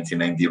then,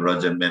 1990,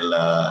 Roger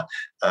Miller,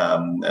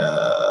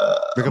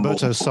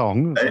 Rigoberto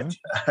Song. Right?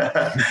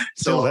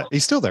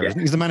 He's still there, isn't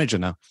he? He's the manager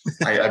now.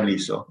 I believe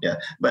so, yeah.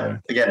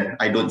 But again,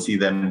 I don't see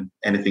them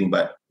anything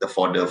but the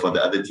fodder for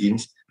the other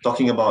teams.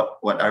 Talking about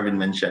what Arvin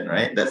mentioned,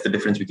 right? That's the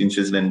difference between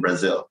Switzerland and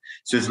Brazil.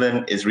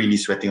 Switzerland is really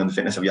sweating on the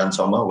fitness of Jan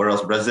Sommer,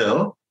 whereas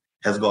Brazil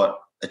has got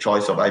a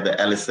choice of either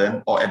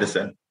Alisson or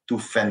Ederson, two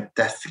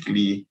fantastic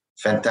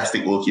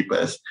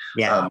goalkeepers.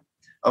 Yeah.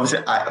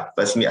 Obviously, I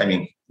personally, I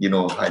mean, you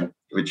know,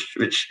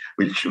 which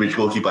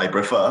goalkeeper I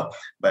prefer.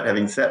 But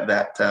having said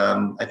that,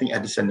 I think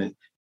Ederson,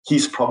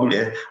 he's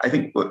probably, I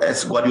think,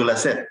 as Guardiola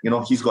said, you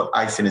know, he's got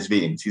ice in his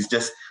veins. He's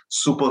just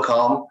super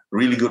calm,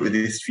 really good with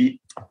his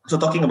feet. So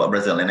talking about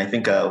Brazil, and I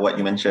think what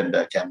you mentioned,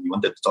 Cam, you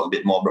wanted to talk a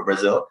bit more about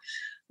Brazil.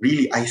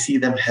 Really, I see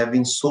them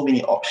having so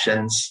many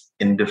options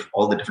in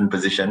all the different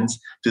positions,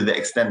 to the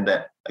extent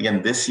that,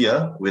 again, this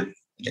year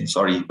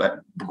but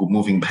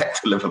moving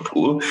back to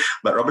Liverpool,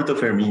 but Roberto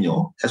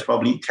Firmino has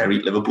probably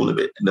carried Liverpool a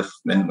bit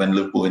when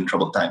Liverpool in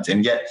troubled times,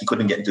 and yet he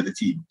couldn't get into the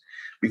team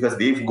because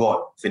they've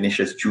got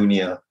Vinicius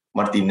Junior,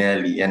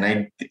 Martinelli,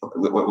 and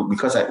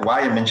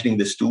why I'm mentioning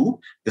this too,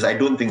 because I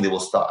don't think they will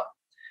start.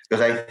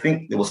 Because I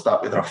think they will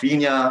start with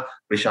Rafinha,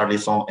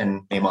 Richarlison,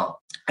 and Neymar.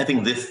 I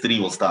think these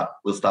three will start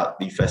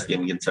the first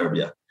game against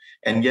Serbia.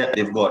 And yet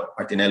they've got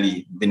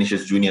Martinelli,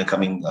 Vinicius Junior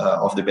coming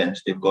off the bench.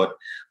 They've got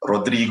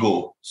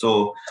Rodrigo.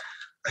 So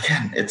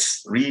again,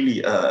 it's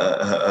really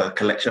a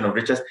collection of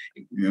riches.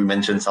 You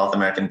mentioned South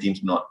American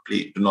teams do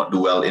not do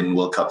well in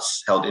World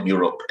Cups held in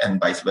Europe and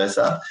vice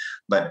versa.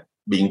 But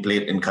being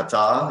played in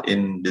Qatar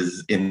in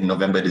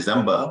November,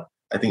 December,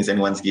 I think it's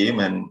anyone's game.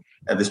 And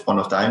at this point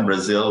of time.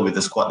 Brazil, with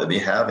the squad that they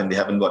have, and they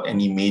haven't got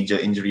any major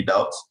injury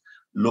doubts,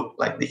 look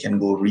like they can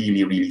go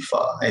really, really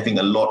far. I think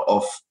a lot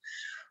of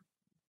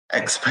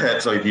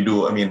experts, or if you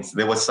do,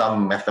 there was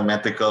some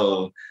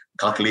mathematical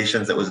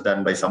calculations that was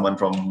done by someone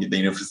from the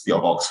University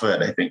of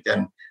Oxford, I think,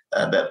 and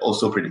that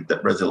also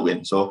predicted Brazil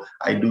win. So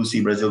I do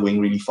see Brazil going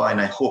really far,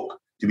 and I hope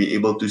to be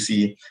able to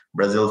see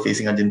Brazil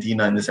facing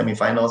Argentina in the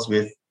semifinals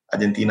with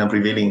Argentina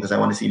prevailing, because I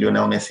want to see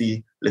Lionel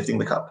Messi lifting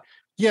the cup.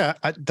 Yeah,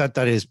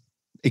 that is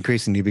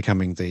increasingly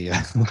becoming the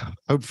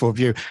hopeful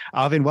view.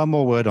 Arvin, one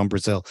more word on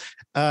Brazil.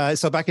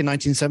 So back in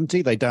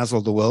 1970, they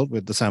dazzled the world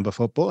with the samba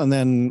football. And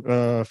then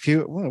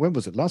when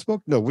was it? Last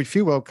World? No, with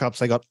few World Cups,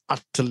 they got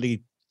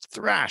utterly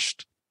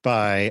thrashed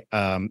by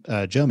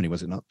Germany,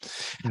 was it not?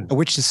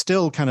 Which is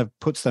still kind of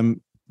puts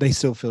them, they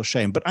still feel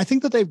shame. But I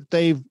think that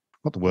they've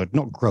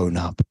not grown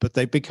up, but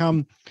they've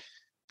become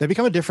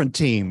a different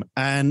team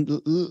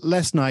and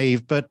less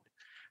naive. But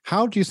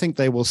how do you think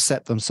they will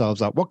set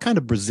themselves up? What kind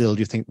of Brazil do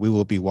you think we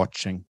will be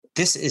watching?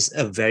 This is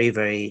a very,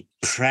 very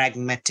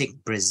pragmatic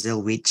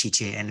Brazil with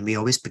Tite, and we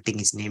always think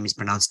his name is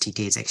pronounced Tite.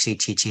 It's actually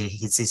Tite.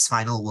 It's his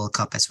final World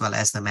Cup as well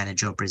as the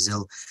manager of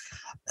Brazil.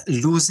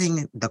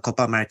 Losing the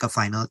Copa America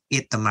final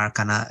at the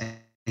Maracanã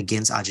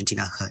against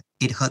Argentina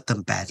hurt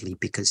them badly,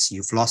 because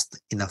you've lost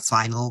in the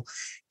final,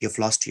 you've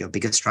lost to your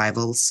biggest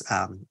rivals,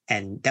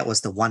 and that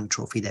was the one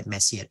trophy that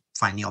Messi had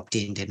finally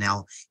obtained, and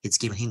now it's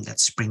given him that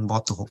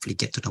springboard to hopefully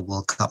get to the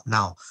World Cup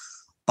now.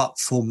 But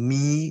for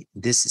me,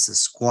 this is a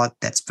squad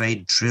that's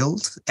very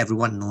drilled.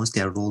 Everyone knows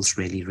their roles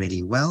really,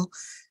 really well.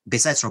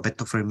 Besides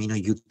Roberto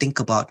Firmino, you think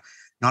about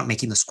not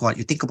making the squad,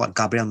 you think about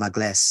Gabriel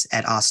Magalhães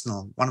at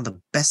Arsenal, one of the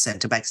best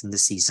centre-backs in the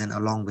season,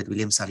 along with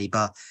William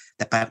Saliba.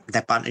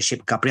 That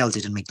partnership, Gabriel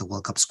didn't make the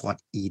World Cup squad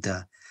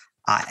either.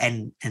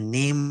 And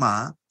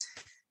Neymar,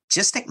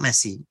 just like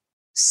Messi,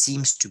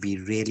 seems to be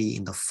really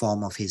in the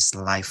form of his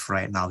life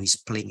right now. He's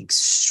playing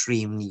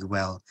extremely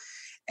well.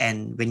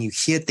 And when you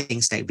hear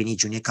things like Vinny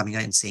Jr. coming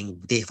out and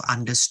saying they've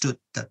understood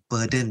the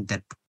burden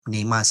that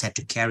Neymar has had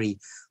to carry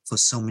for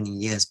so many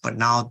years, but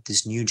now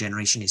this new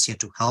generation is here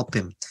to help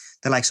him.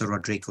 The likes of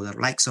Rodrigo, the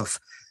likes of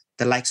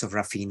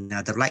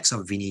Rafinha, the likes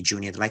of Vinny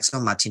Jr., the likes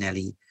of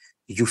Martinelli.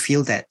 You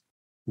feel that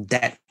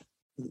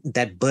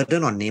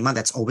burden on Neymar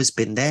that's always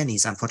been there, and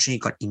he's unfortunately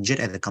got injured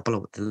at a couple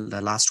of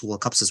the last two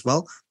World Cups as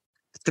well.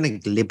 It's going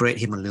to liberate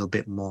him a little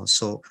bit more.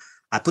 So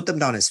I put them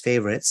down as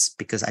favorites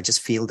because I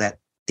just feel that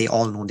they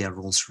all know their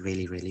roles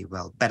really, really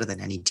well, better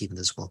than any team in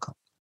this World Cup.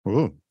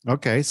 Ooh,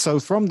 okay. So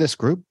from this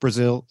group,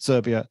 Brazil,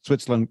 Serbia,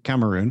 Switzerland,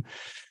 Cameroon,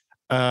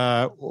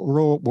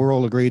 we're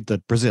all agreed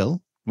that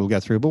Brazil will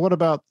get through. But what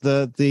about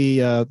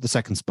the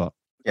second spot?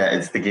 Yeah,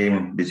 it's the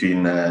game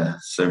between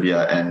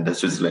Serbia and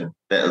Switzerland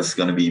that is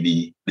going to be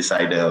the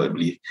decider, I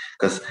believe,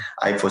 because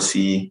I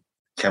foresee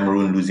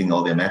Cameroon losing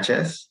all their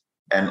matches.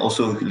 And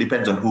also it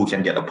depends on who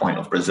can get a point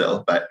of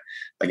Brazil. But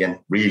again,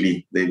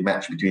 really, the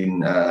match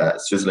between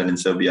Switzerland and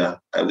Serbia,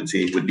 I would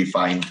say, would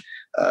define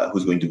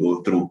who's going to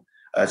go through.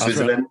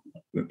 Switzerland.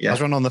 Yeah. I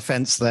was run on the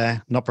fence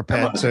there, not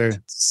prepared to.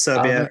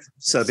 Serbia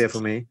for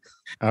me.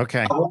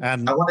 Okay. I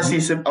want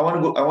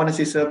to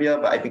say Serbia,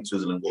 but I think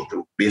Switzerland will go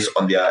through based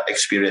on their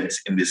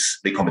experience in these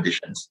big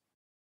competitions.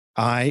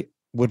 I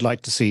would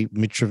like to see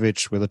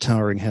Mitrovic with a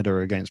towering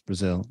header against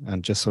Brazil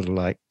and just sort of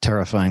like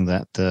terrifying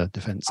that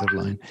defensive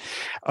line.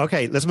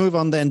 Okay, let's move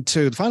on then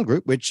to the final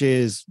group, which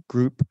is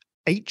Group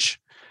H,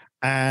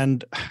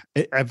 and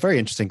a very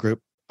interesting group.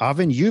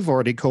 Arvin, you've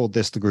already called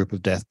this the group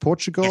of death.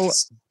 Portugal,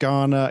 yes.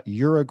 Ghana,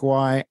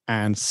 Uruguay,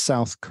 and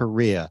South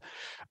Korea.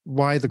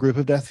 Why the group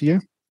of death for you?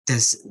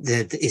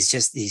 It's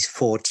just these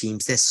four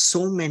teams. There's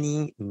so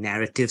many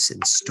narratives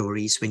and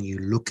stories when you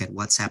look at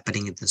what's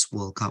happening in this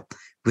World Cup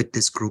with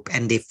this group.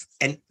 And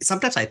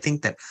sometimes I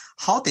think that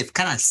how they've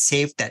kind of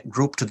saved that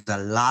group to the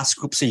last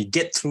group. So you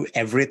get through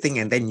everything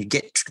and then you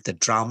get to the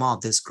drama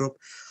of this group.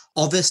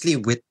 Obviously,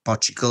 with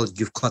Portugal,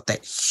 you've got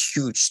that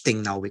huge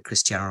thing now with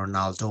Cristiano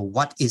Ronaldo.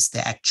 What is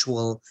the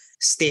actual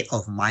state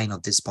of mind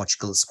of this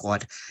Portugal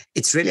squad?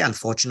 It's really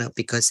unfortunate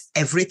because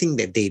everything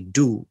that they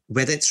do,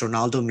 whether it's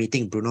Ronaldo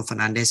meeting Bruno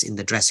Fernandes in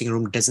the dressing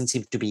room, doesn't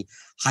seem to be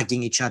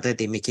hugging each other.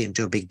 They make it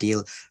into a big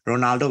deal.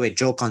 Ronaldo with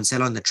João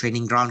Cancelo on the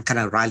training ground, kind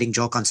of riling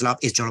João Cancelo up.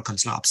 Is João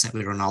Cancelo upset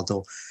with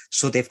Ronaldo?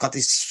 So they've got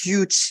this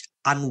huge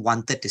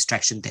unwanted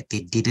distraction that they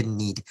didn't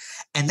need.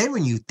 And then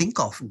when you think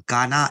of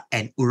Ghana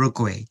and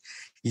Uruguay,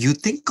 you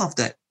think of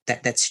that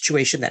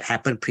situation that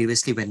happened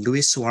previously when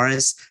Luis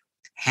Suarez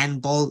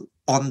handball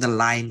on the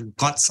line,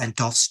 got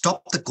sent off,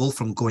 stopped the goal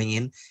from going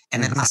in,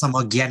 and then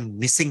Asamoah Gyan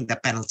missing the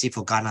penalty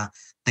for Ghana.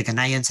 The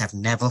Ghanaians have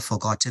never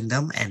forgotten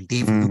them, and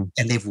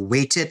they've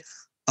waited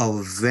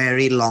a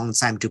very long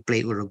time to play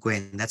Uruguay,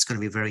 and that's going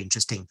to be very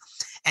interesting.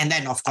 And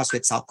then, of course,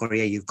 with South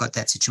Korea, you've got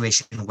that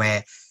situation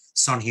where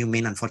Son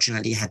Heung-min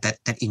unfortunately had that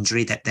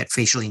injury, that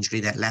facial injury,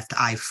 that left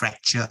eye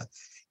fracture.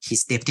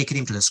 They've taken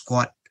him to the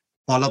squad.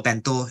 Paulo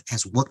Bento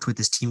has worked with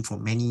his team for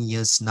many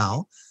years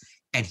now,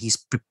 and he's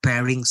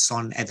preparing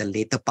Son at the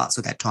later parts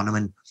of that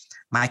tournament.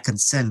 My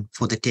concern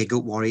for the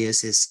Daegu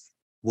Warriors is,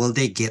 will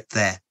they get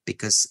there?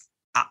 Because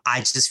I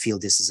just feel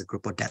this is a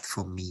group of death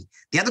for me.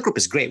 The other group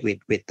is great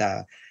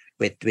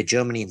with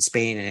Germany and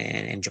Spain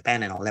and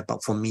Japan and all that,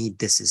 but for me,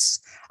 this is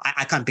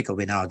I can't pick a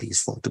winner out of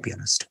these four, to be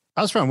honest.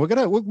 That's right.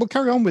 We'll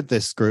carry on with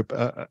this group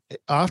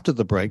after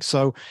the break.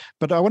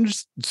 But I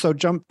want to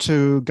jump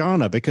to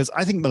Ghana, because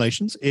I think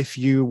Malaysians,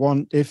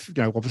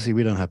 obviously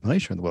we don't have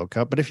Malaysia in the World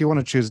Cup, but if you want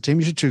to choose a team,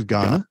 you should choose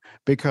Ghana,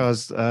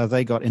 because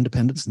they got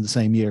independence in the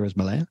same year as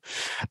Malaya.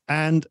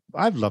 And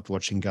I've loved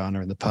watching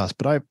Ghana in the past,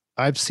 but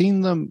I've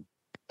seen them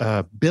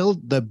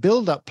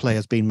build-up play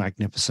has been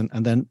magnificent,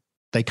 and then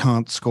they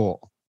can't score.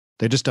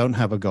 They just don't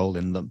have a goal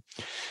in them.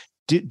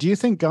 Do you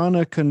think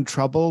Ghana can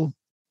trouble?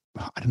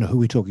 I don't know who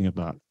we're talking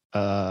about.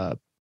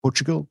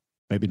 Portugal,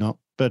 maybe not,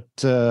 but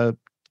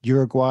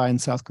Uruguay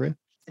and South Korea.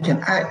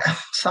 Again,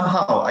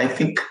 I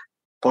think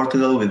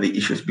Portugal with the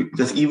issues,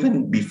 because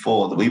even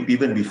before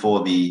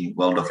the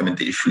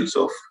well-documented issues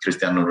of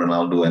Cristiano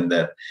Ronaldo and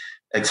that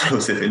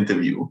explosive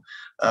interview,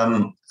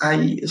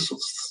 I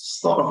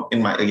sort of,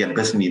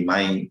 personally,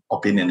 my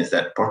opinion is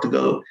that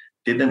Portugal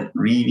didn't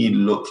really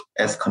look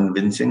as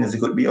convincing as it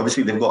could be.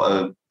 Obviously, they've got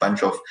a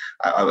bunch of,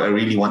 I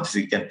really want to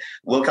see again,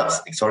 World Cups,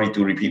 sorry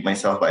to repeat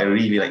myself, but I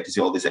really like to see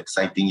all these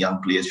exciting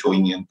young players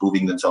showing and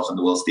proving themselves on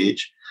the world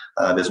stage.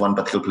 There's one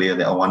particular player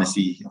that I want to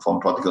see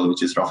from Portugal,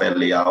 which is Rafael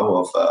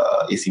Leao of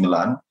AC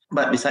Milan.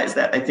 But besides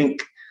that, I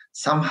think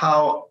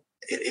somehow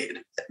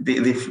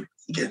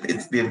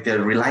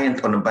they're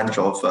reliant on a bunch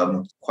of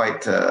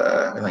like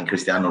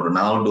Cristiano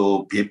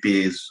Ronaldo.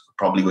 Pepe is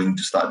probably going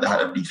to start the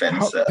heart of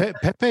defense.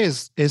 Pepe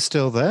is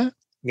still there?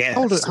 Yeah.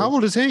 How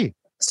old is he?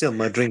 Still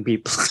murdering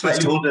people.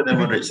 Slightly older than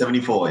Modric,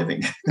 74, I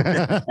think.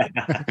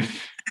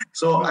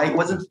 So I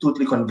wasn't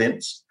totally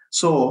convinced.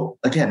 So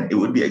again, it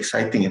would be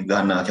exciting if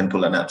Ghana can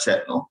pull an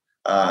upset, no?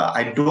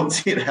 I don't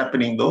see it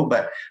happening though,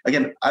 but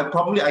again,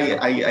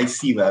 I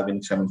see where I've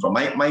been coming from.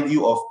 My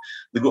view of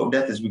the group of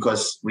death is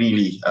because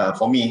really,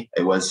 for me,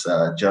 it was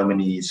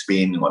Germany,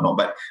 Spain, and whatnot.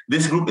 But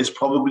this group is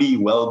probably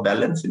well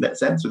balanced in that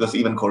sense, because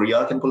even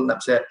Korea can pull an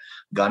upset,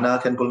 Ghana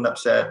can pull an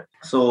upset.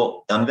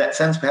 So in that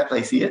sense, perhaps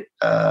I see it.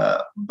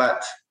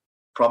 But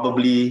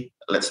probably,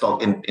 let's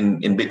talk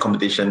in big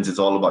competitions, it's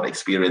all about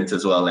experience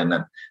as well. And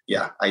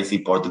I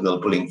see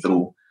Portugal pulling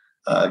through.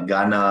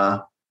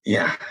 Ghana,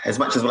 as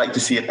much as I'd like to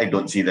see it, I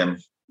don't see them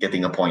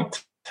getting a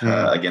point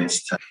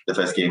against the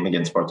first game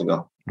against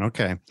Portugal.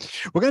 Okay.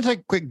 We're going to take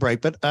a quick break,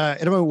 but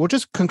in a moment, we'll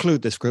just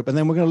conclude this group, and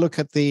then we're going to look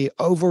at the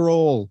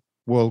overall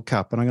World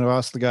Cup. And I'm going to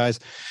ask the guys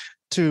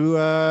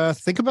to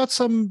think about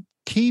some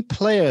key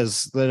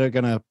players that are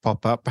going to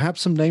pop up,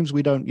 perhaps some names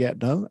we don't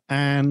yet know,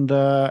 and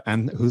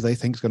who they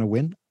think is going to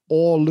win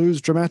or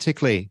lose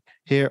dramatically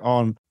here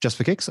on Just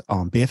for Kicks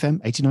on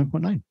BFM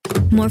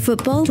 89.9. More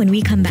football when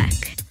we come back.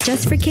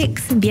 Just for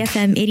Kicks on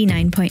BFM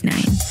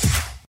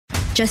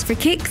 89.9. Just for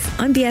Kicks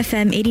on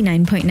BFM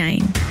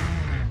 89.9.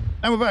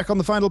 And we're back on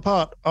the final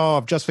part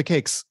of Just for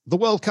Kicks. The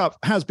World Cup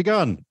has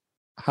begun.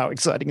 How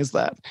exciting is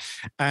that?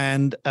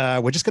 And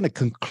we're just going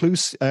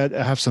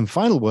to have some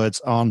final words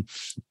on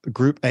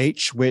Group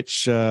H,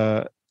 which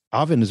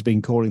Arvin has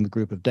been calling the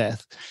group of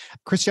death.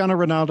 Cristiano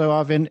Ronaldo,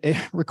 Arvin, it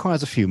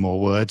requires a few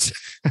more words.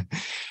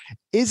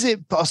 Is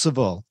it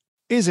possible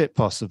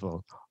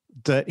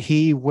that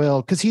he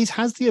will, because he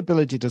has the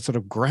ability to sort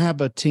of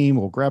grab a team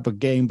or grab a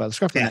game by the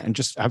scruff of the neck and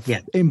just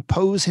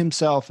impose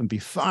himself and be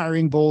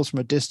firing balls from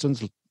a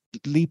distance,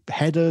 leap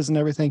headers and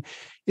everything.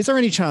 Is there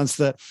any chance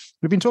that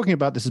we've been talking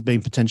about this as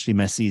being potentially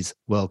Messi's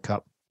World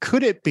Cup?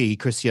 Could it be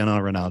Cristiano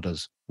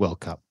Ronaldo's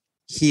World Cup?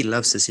 He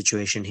loves the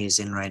situation he's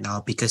in right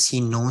now because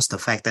he knows the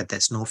fact that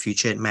there's no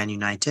future at Man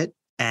United.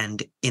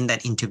 And in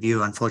that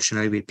interview,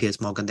 unfortunately, with Piers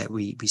Morgan that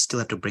we still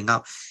have to bring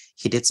up,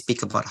 he did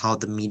speak about how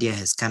the media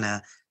has kind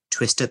of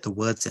twisted the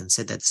words and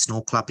said that there's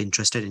no club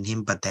interested in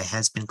him, but there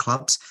has been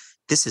clubs.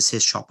 This is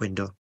his shop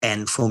window.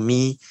 And for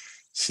me,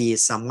 he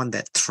is someone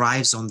that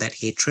thrives on that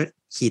hatred.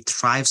 He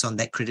thrives on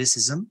that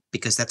criticism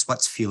because that's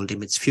what's fueled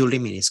him. It's fueled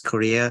him in his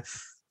career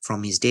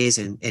from his days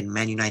in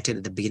Man United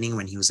at the beginning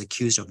when he was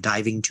accused of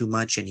diving too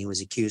much and he was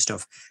accused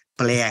of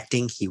play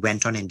acting. He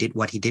went on and did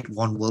what he did,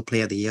 won World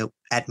Player of the Year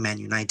at Man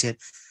United,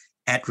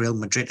 at Real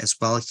Madrid as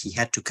well. He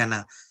had to kind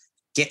of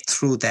get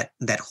through that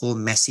whole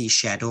Messi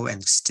shadow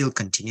and still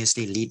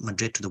continuously lead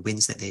Madrid to the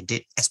wins that they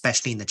did,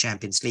 especially in the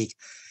Champions League.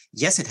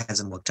 Yes, it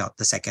hasn't worked out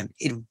the second.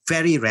 It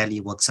very rarely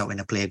works out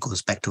when a player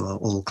goes back to an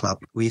old club.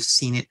 We've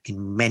seen it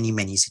in many,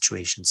 many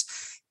situations.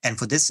 And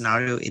for this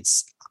scenario,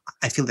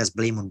 I feel there's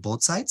blame on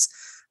both sides.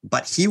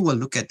 But he will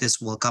look at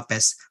this World Cup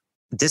as,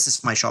 this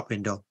is my shop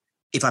window.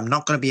 If I'm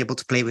not going to be able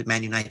to play with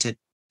Man United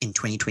in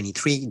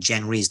 2023,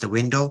 January is the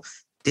window.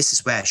 This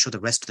is where I show the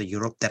rest of the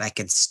Europe that I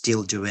can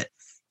still do it.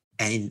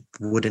 And it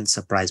wouldn't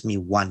surprise me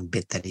one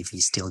bit that if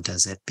he still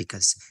does it,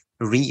 because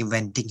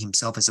reinventing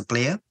himself as a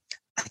player,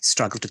 I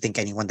struggle to think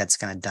anyone that's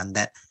kind of done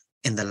that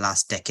in the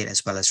last decade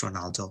as well as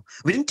Ronaldo.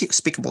 We didn't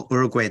speak about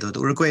Uruguay though. The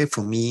Uruguay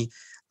for me,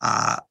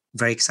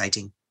 very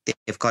exciting.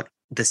 They've got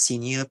the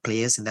senior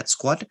players in that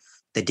squad,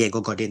 the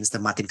Diego Godins, the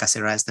Martin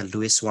Caceres, the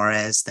Luis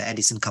Suarez, the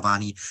Edison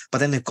Cavani. But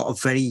then they've got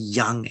a very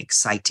young,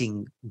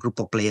 exciting group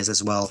of players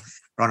as well.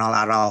 Ronald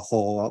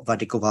Araujo,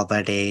 Federico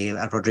Valverde,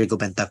 Rodrigo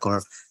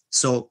Bentancur.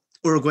 So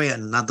Uruguay,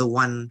 another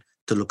one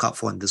to look out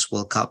for in this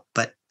World Cup.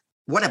 But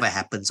whatever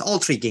happens, all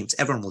 3 games,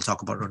 everyone will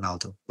talk about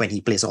Ronaldo when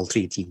he plays all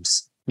 3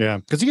 teams. Yeah,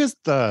 because he is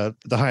the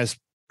highest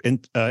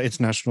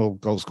international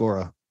goal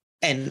scorer.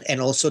 And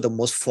also the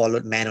most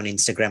followed man on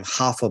Instagram,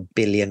 500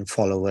 million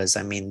followers.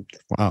 I mean,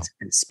 wow,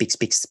 it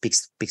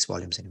speaks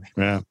volumes anyway.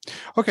 Yeah.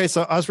 Okay,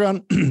 so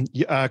Azran,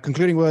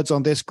 concluding words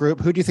on this group.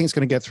 Who do you think is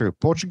going to get through?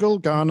 Portugal,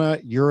 Ghana,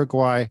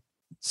 Uruguay,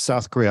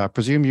 South Korea. I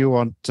presume you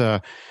want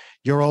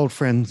your old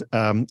friend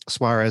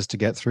Suarez to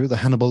get through, the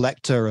Hannibal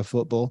Lecter of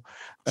football.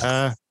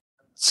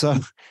 So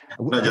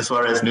not just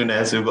Suarez,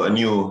 Nunes. We've got a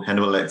new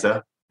Hannibal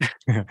Lecter.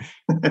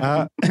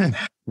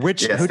 Who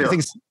do you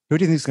think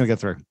is going to get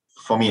through?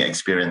 For me,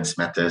 experience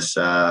matters.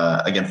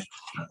 Again,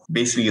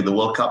 basically the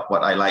World Cup,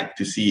 what I like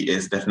to see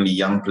is definitely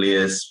young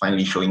players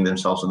finally showing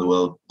themselves on the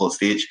world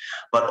stage,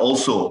 but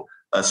also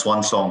a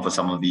swan song for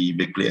some of the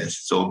big players.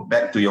 So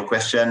back to your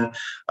question,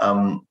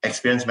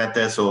 experience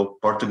matters. So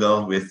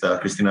Portugal with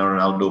Cristiano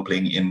Ronaldo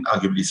playing in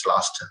arguably his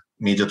last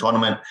major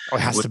tournament. Oh,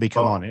 it has to be.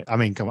 Come on. I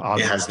mean, come on.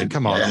 It has to.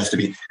 Come on. It has to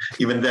be.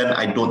 Even then,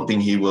 I don't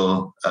think he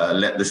will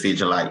let the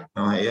stage alight.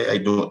 I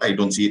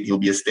don't see it. He'll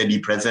be a steady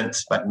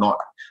presence, but not.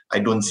 I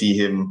don't see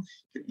him,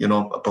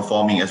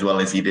 performing as well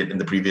as he did in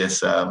the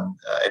previous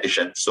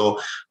edition.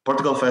 So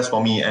Portugal first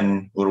for me,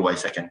 and Uruguay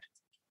second.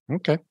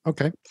 Okay.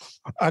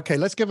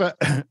 Let's give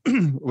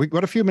we've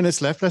got a few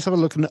minutes left. Let's have a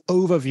look at an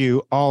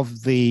overview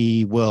of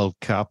the World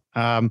Cup.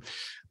 A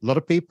lot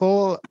of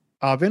people,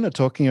 Arvin, are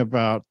talking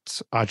about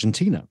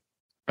Argentina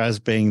as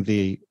being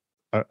the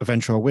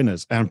eventual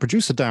winners. And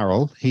producer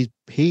Daryl,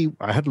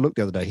 I had a look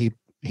the other day.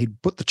 He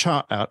put the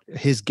chart out,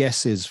 his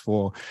guesses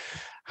for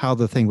how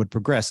the thing would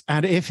progress.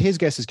 And if his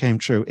guesses came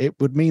true, it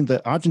would mean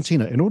that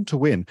Argentina, in order to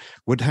win,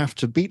 would have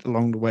to beat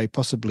along the way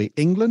possibly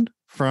England,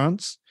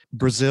 France,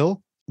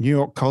 Brazil, New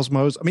York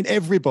Cosmos. I mean,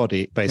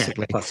 everybody,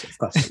 basically, of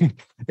course.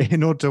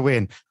 in order to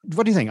win.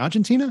 What do you think,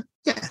 Argentina?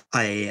 Yeah,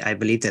 I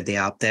believe that they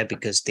are up there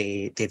because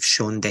they've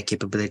shown their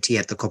capability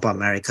at the Copa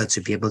America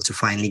to be able to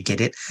finally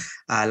get it.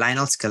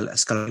 Lionel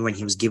Scaloni, when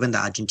he was given the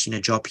Argentina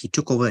job, he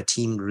took over a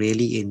team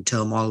really in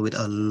turmoil with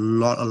a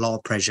lot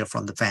of pressure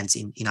from the fans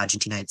in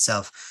Argentina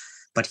itself.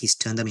 But he's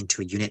turned them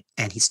into a unit,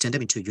 and he's turned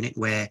them into a unit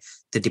where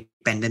the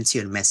dependency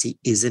on Messi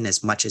isn't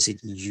as much as it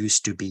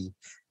used to be.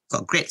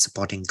 Got great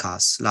supporting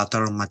cast.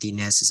 Lautaro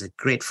Martinez is a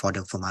great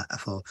fodder for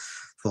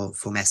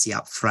Messi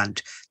up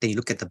front. Then you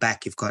look at the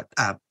back, you've got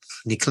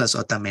Nicolas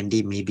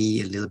Otamendi,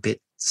 maybe a little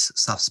bit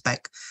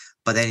suspect.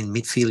 But then in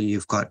midfield,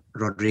 you've got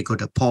Rodrigo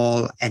de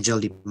Paul, Angel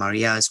Di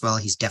Maria as well.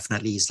 He's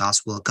definitely his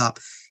last World Cup.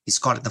 He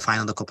scored at the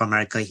final of the Copa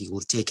America. He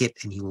will take it,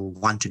 and he will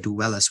want to do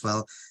well as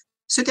well.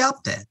 So they're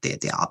up there.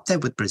 They're up there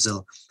with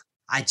Brazil.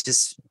 I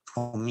just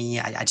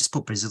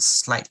put Brazil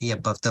slightly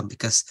above them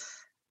because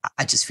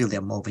I just feel they're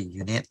more of a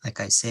unit. Like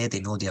I said, they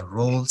know their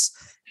roles,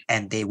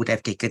 and they would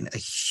have taken a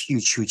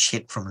huge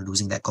hit from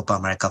losing that Copa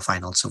America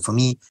final. So for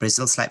me,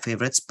 Brazil slight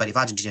favorites, but if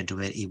Argentina do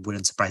it, it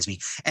wouldn't surprise me.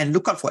 And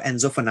look out for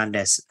Enzo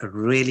Fernandez, a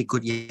really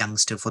good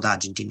youngster for the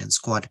Argentinian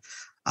squad.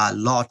 A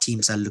lot of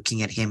teams are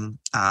looking at him.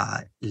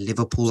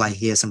 Liverpool, I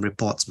hear some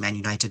reports, Man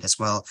United as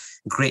well.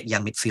 Great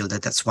young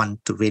midfielder. That's one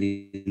to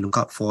really look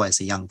out for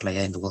as a young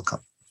player in the World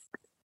Cup.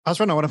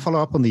 Azran, I want to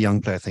follow up on the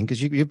young player thing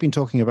because you've been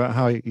talking about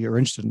how you're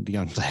interested in the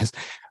young players.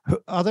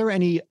 Are there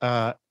any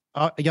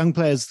young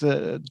players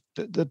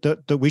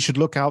that we should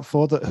look out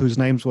for whose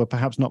names we're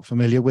perhaps not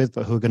familiar with,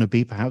 but who are going to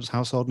be perhaps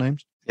household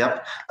names?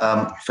 Yep.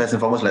 First and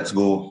foremost, let's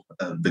go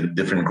the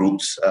different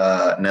groups.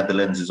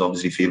 Netherlands is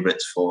obviously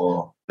favourites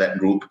for that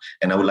group,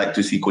 and I would like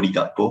to see Cody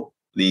Gakpo,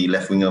 the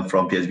left winger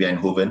from PSV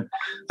Eindhoven.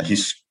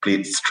 He's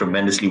played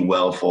tremendously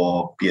well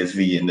for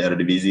PSV in the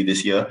Eredivisie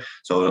this year,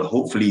 so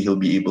hopefully he'll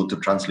be able to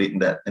translate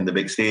that in the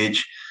big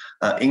stage.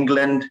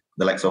 England,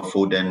 the likes of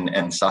Foden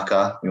and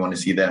Saka, we want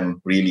to see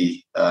them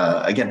really.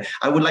 Again,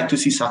 I would like to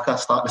see Saka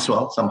start as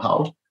well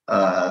somehow.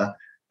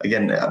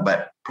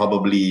 But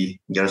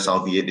probably Gareth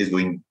Southgate is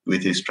going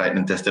with his tried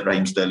and tested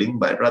Raheem Sterling,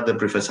 but I'd rather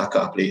prefer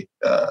Saka play,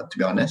 to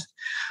be honest.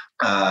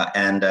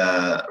 And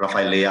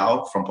Rafael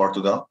Leao from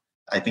Portugal.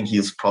 I think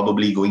he's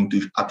probably going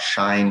to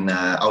outshine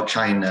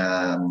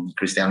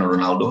Cristiano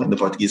Ronaldo in the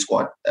Portuguese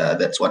squad.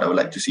 That's what I would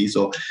like to see.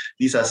 So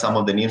these are some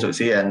of the names I would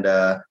say. And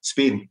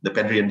Spain, the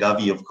Pedri and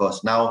Gavi, of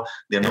course. Now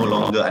they're no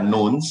longer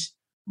unknowns,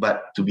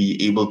 but to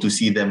be able to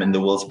see them in the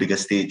world's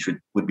biggest stage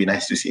would be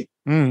nice to see.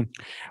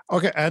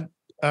 Okay, and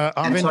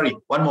sorry,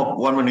 one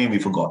more name we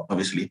forgot,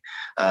 obviously.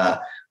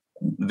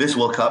 This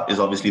World Cup is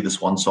obviously the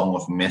swan song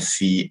of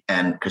Messi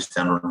and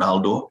Cristiano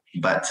Ronaldo,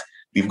 but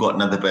we've got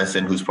another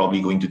person who's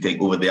probably going to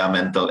take over their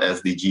mantle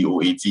as the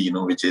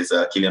GOAT, which is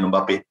Kylian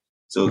Mbappe.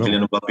 So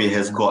Kylian Mbappe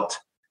has got,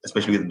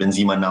 especially with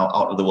Benzema now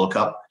out of the World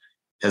Cup,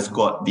 has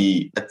got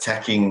the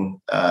attacking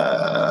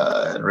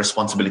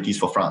responsibilities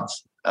for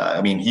France.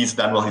 He's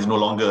done well. He's no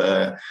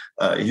longer,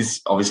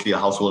 he's obviously a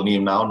household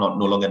name now,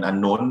 no longer an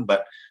unknown,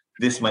 but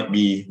this might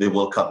be the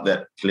World Cup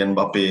that Kylian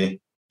Mbappe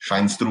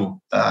shines through.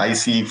 I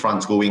see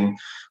France going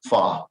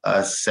far,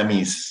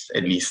 semis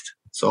at least.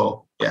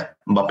 So yeah,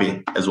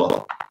 Mbappe as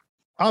well.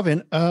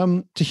 Arvin,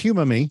 to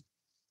humour me,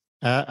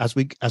 as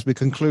we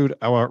conclude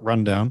our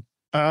rundown,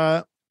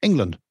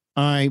 England.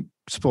 I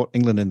support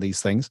England in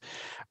these things.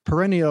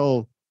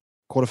 Perennial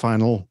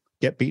quarterfinal,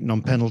 get beaten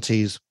on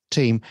penalties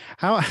team.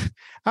 How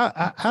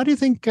do you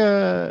think?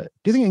 Do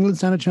you think England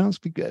stand a chance?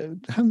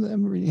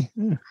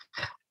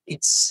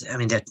 It's, I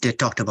mean, they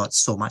talked about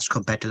so much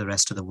compared to the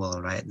rest of the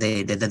world, right?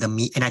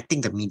 And I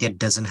think the media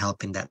doesn't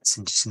help in that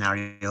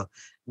scenario.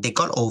 They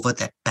got over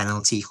that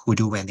penalty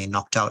hoodoo when they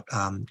knocked out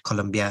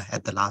Colombia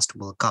at the last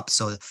World Cup.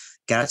 So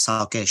Gareth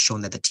Southgate has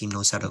shown that the team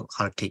knows how to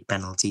take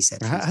penalties.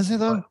 Has he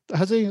though?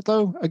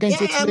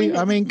 Against Italy?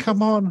 I mean,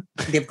 come on.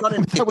 They've got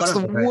it. That was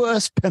the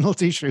worst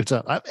penalty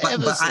shooter I've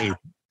ever seen.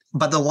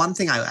 But the one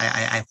thing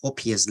I hope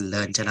he has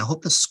learned, and I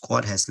hope the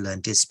squad has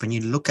learned, is when you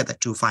look at the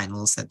two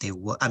finals that they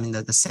were,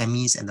 the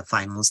semis and the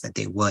finals that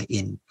they were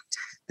in,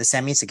 the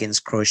semis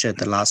against Croatia at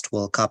the last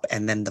World Cup,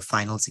 and then the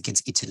finals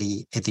against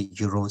Italy at the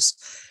Euros,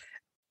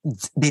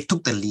 they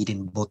took the lead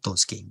in both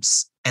those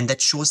games. And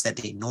that shows that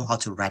they know how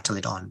to rattle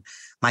it on.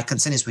 My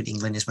concern is with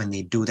England is when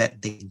they do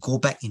that, they go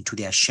back into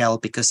their shell,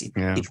 because it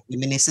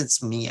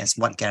reminisces me as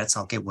what Gareth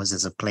Southgate was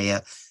as a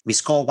player. We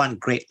score one,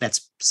 great,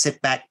 let's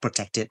sit back,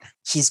 protect it.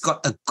 He's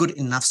got a good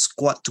enough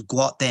squad to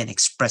go out there and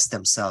express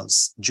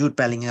themselves. Jude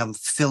Bellingham,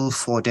 Phil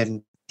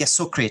Foden, they're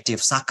so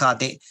creative. Saka,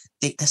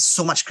 there's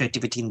so much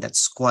creativity in that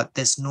squad.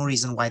 There's no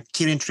reason why.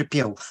 Kieran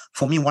Trippier,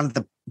 for me, one of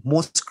the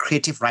most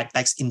creative right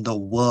backs in the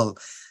world.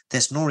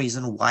 There's no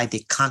reason why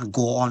they can't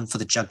go on for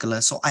the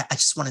jugular. So I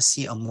just want to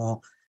see a more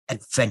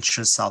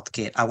adventurous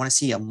Southgate. I want to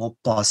see a more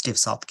positive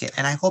Southgate.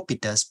 And I hope it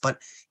does. But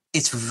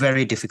it's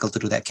very difficult to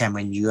do that,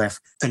 Cameron. You have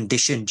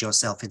conditioned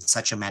yourself in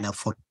such a manner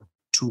for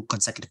 2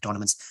 consecutive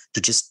tournaments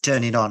to just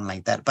turn it on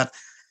like that. But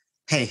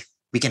hey,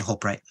 we can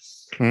hope, right?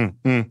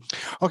 Mm-hmm.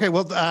 Okay,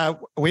 well,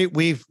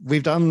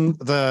 we've done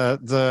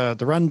the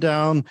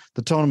rundown.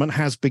 The tournament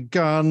has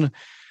begun.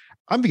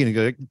 I'm beginning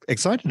to get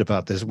excited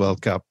about this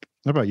World Cup.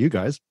 How about you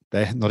guys?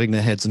 They're nodding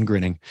their heads and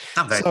grinning.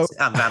 I'm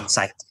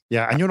psyched.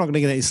 Yeah, and you're not going to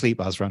get any sleep,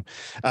 Azran.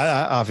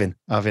 Arvin.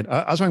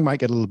 Azran might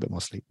get a little bit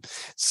more sleep.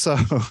 So,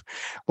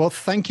 well,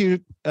 thank you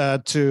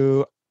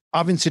to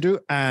Arvin Sidhu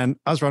and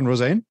Azran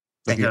Rozaine.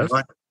 Thank you,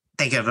 everyone.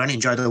 Thank you, everyone.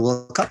 Enjoy the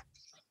World Cup.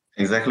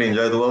 Exactly.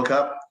 Enjoy the World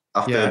Cup.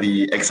 After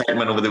the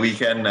excitement over the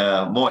weekend,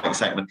 more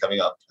excitement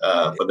coming up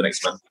for the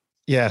next month.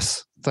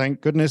 Yes.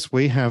 Thank goodness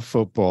we have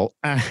football.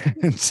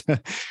 And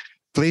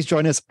please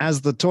join us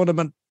as the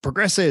tournament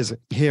progresses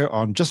here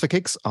on Just for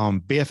Kicks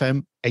on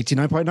BFM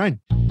 89.9.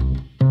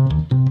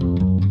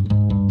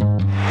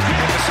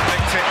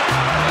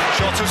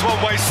 Jota's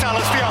one way,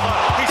 Salah's the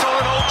other. He's on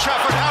an Old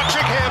Trafford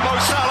hat-trick here, Mo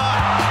Salah.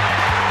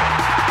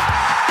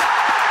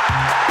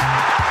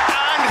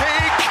 And he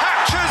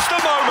captures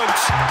the moment.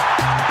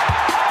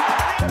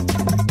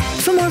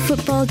 For more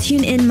football,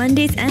 tune in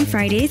Mondays and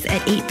Fridays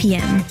at 8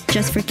 p.m.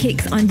 Just for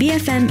Kicks on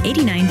BFM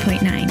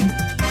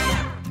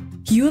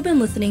 89.9. You have been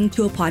listening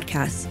to a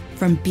podcast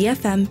from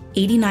BFM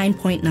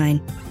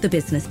 89.9, the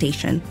business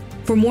station.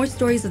 For more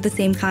stories of the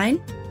same kind,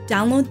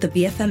 download the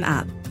BFM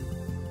app.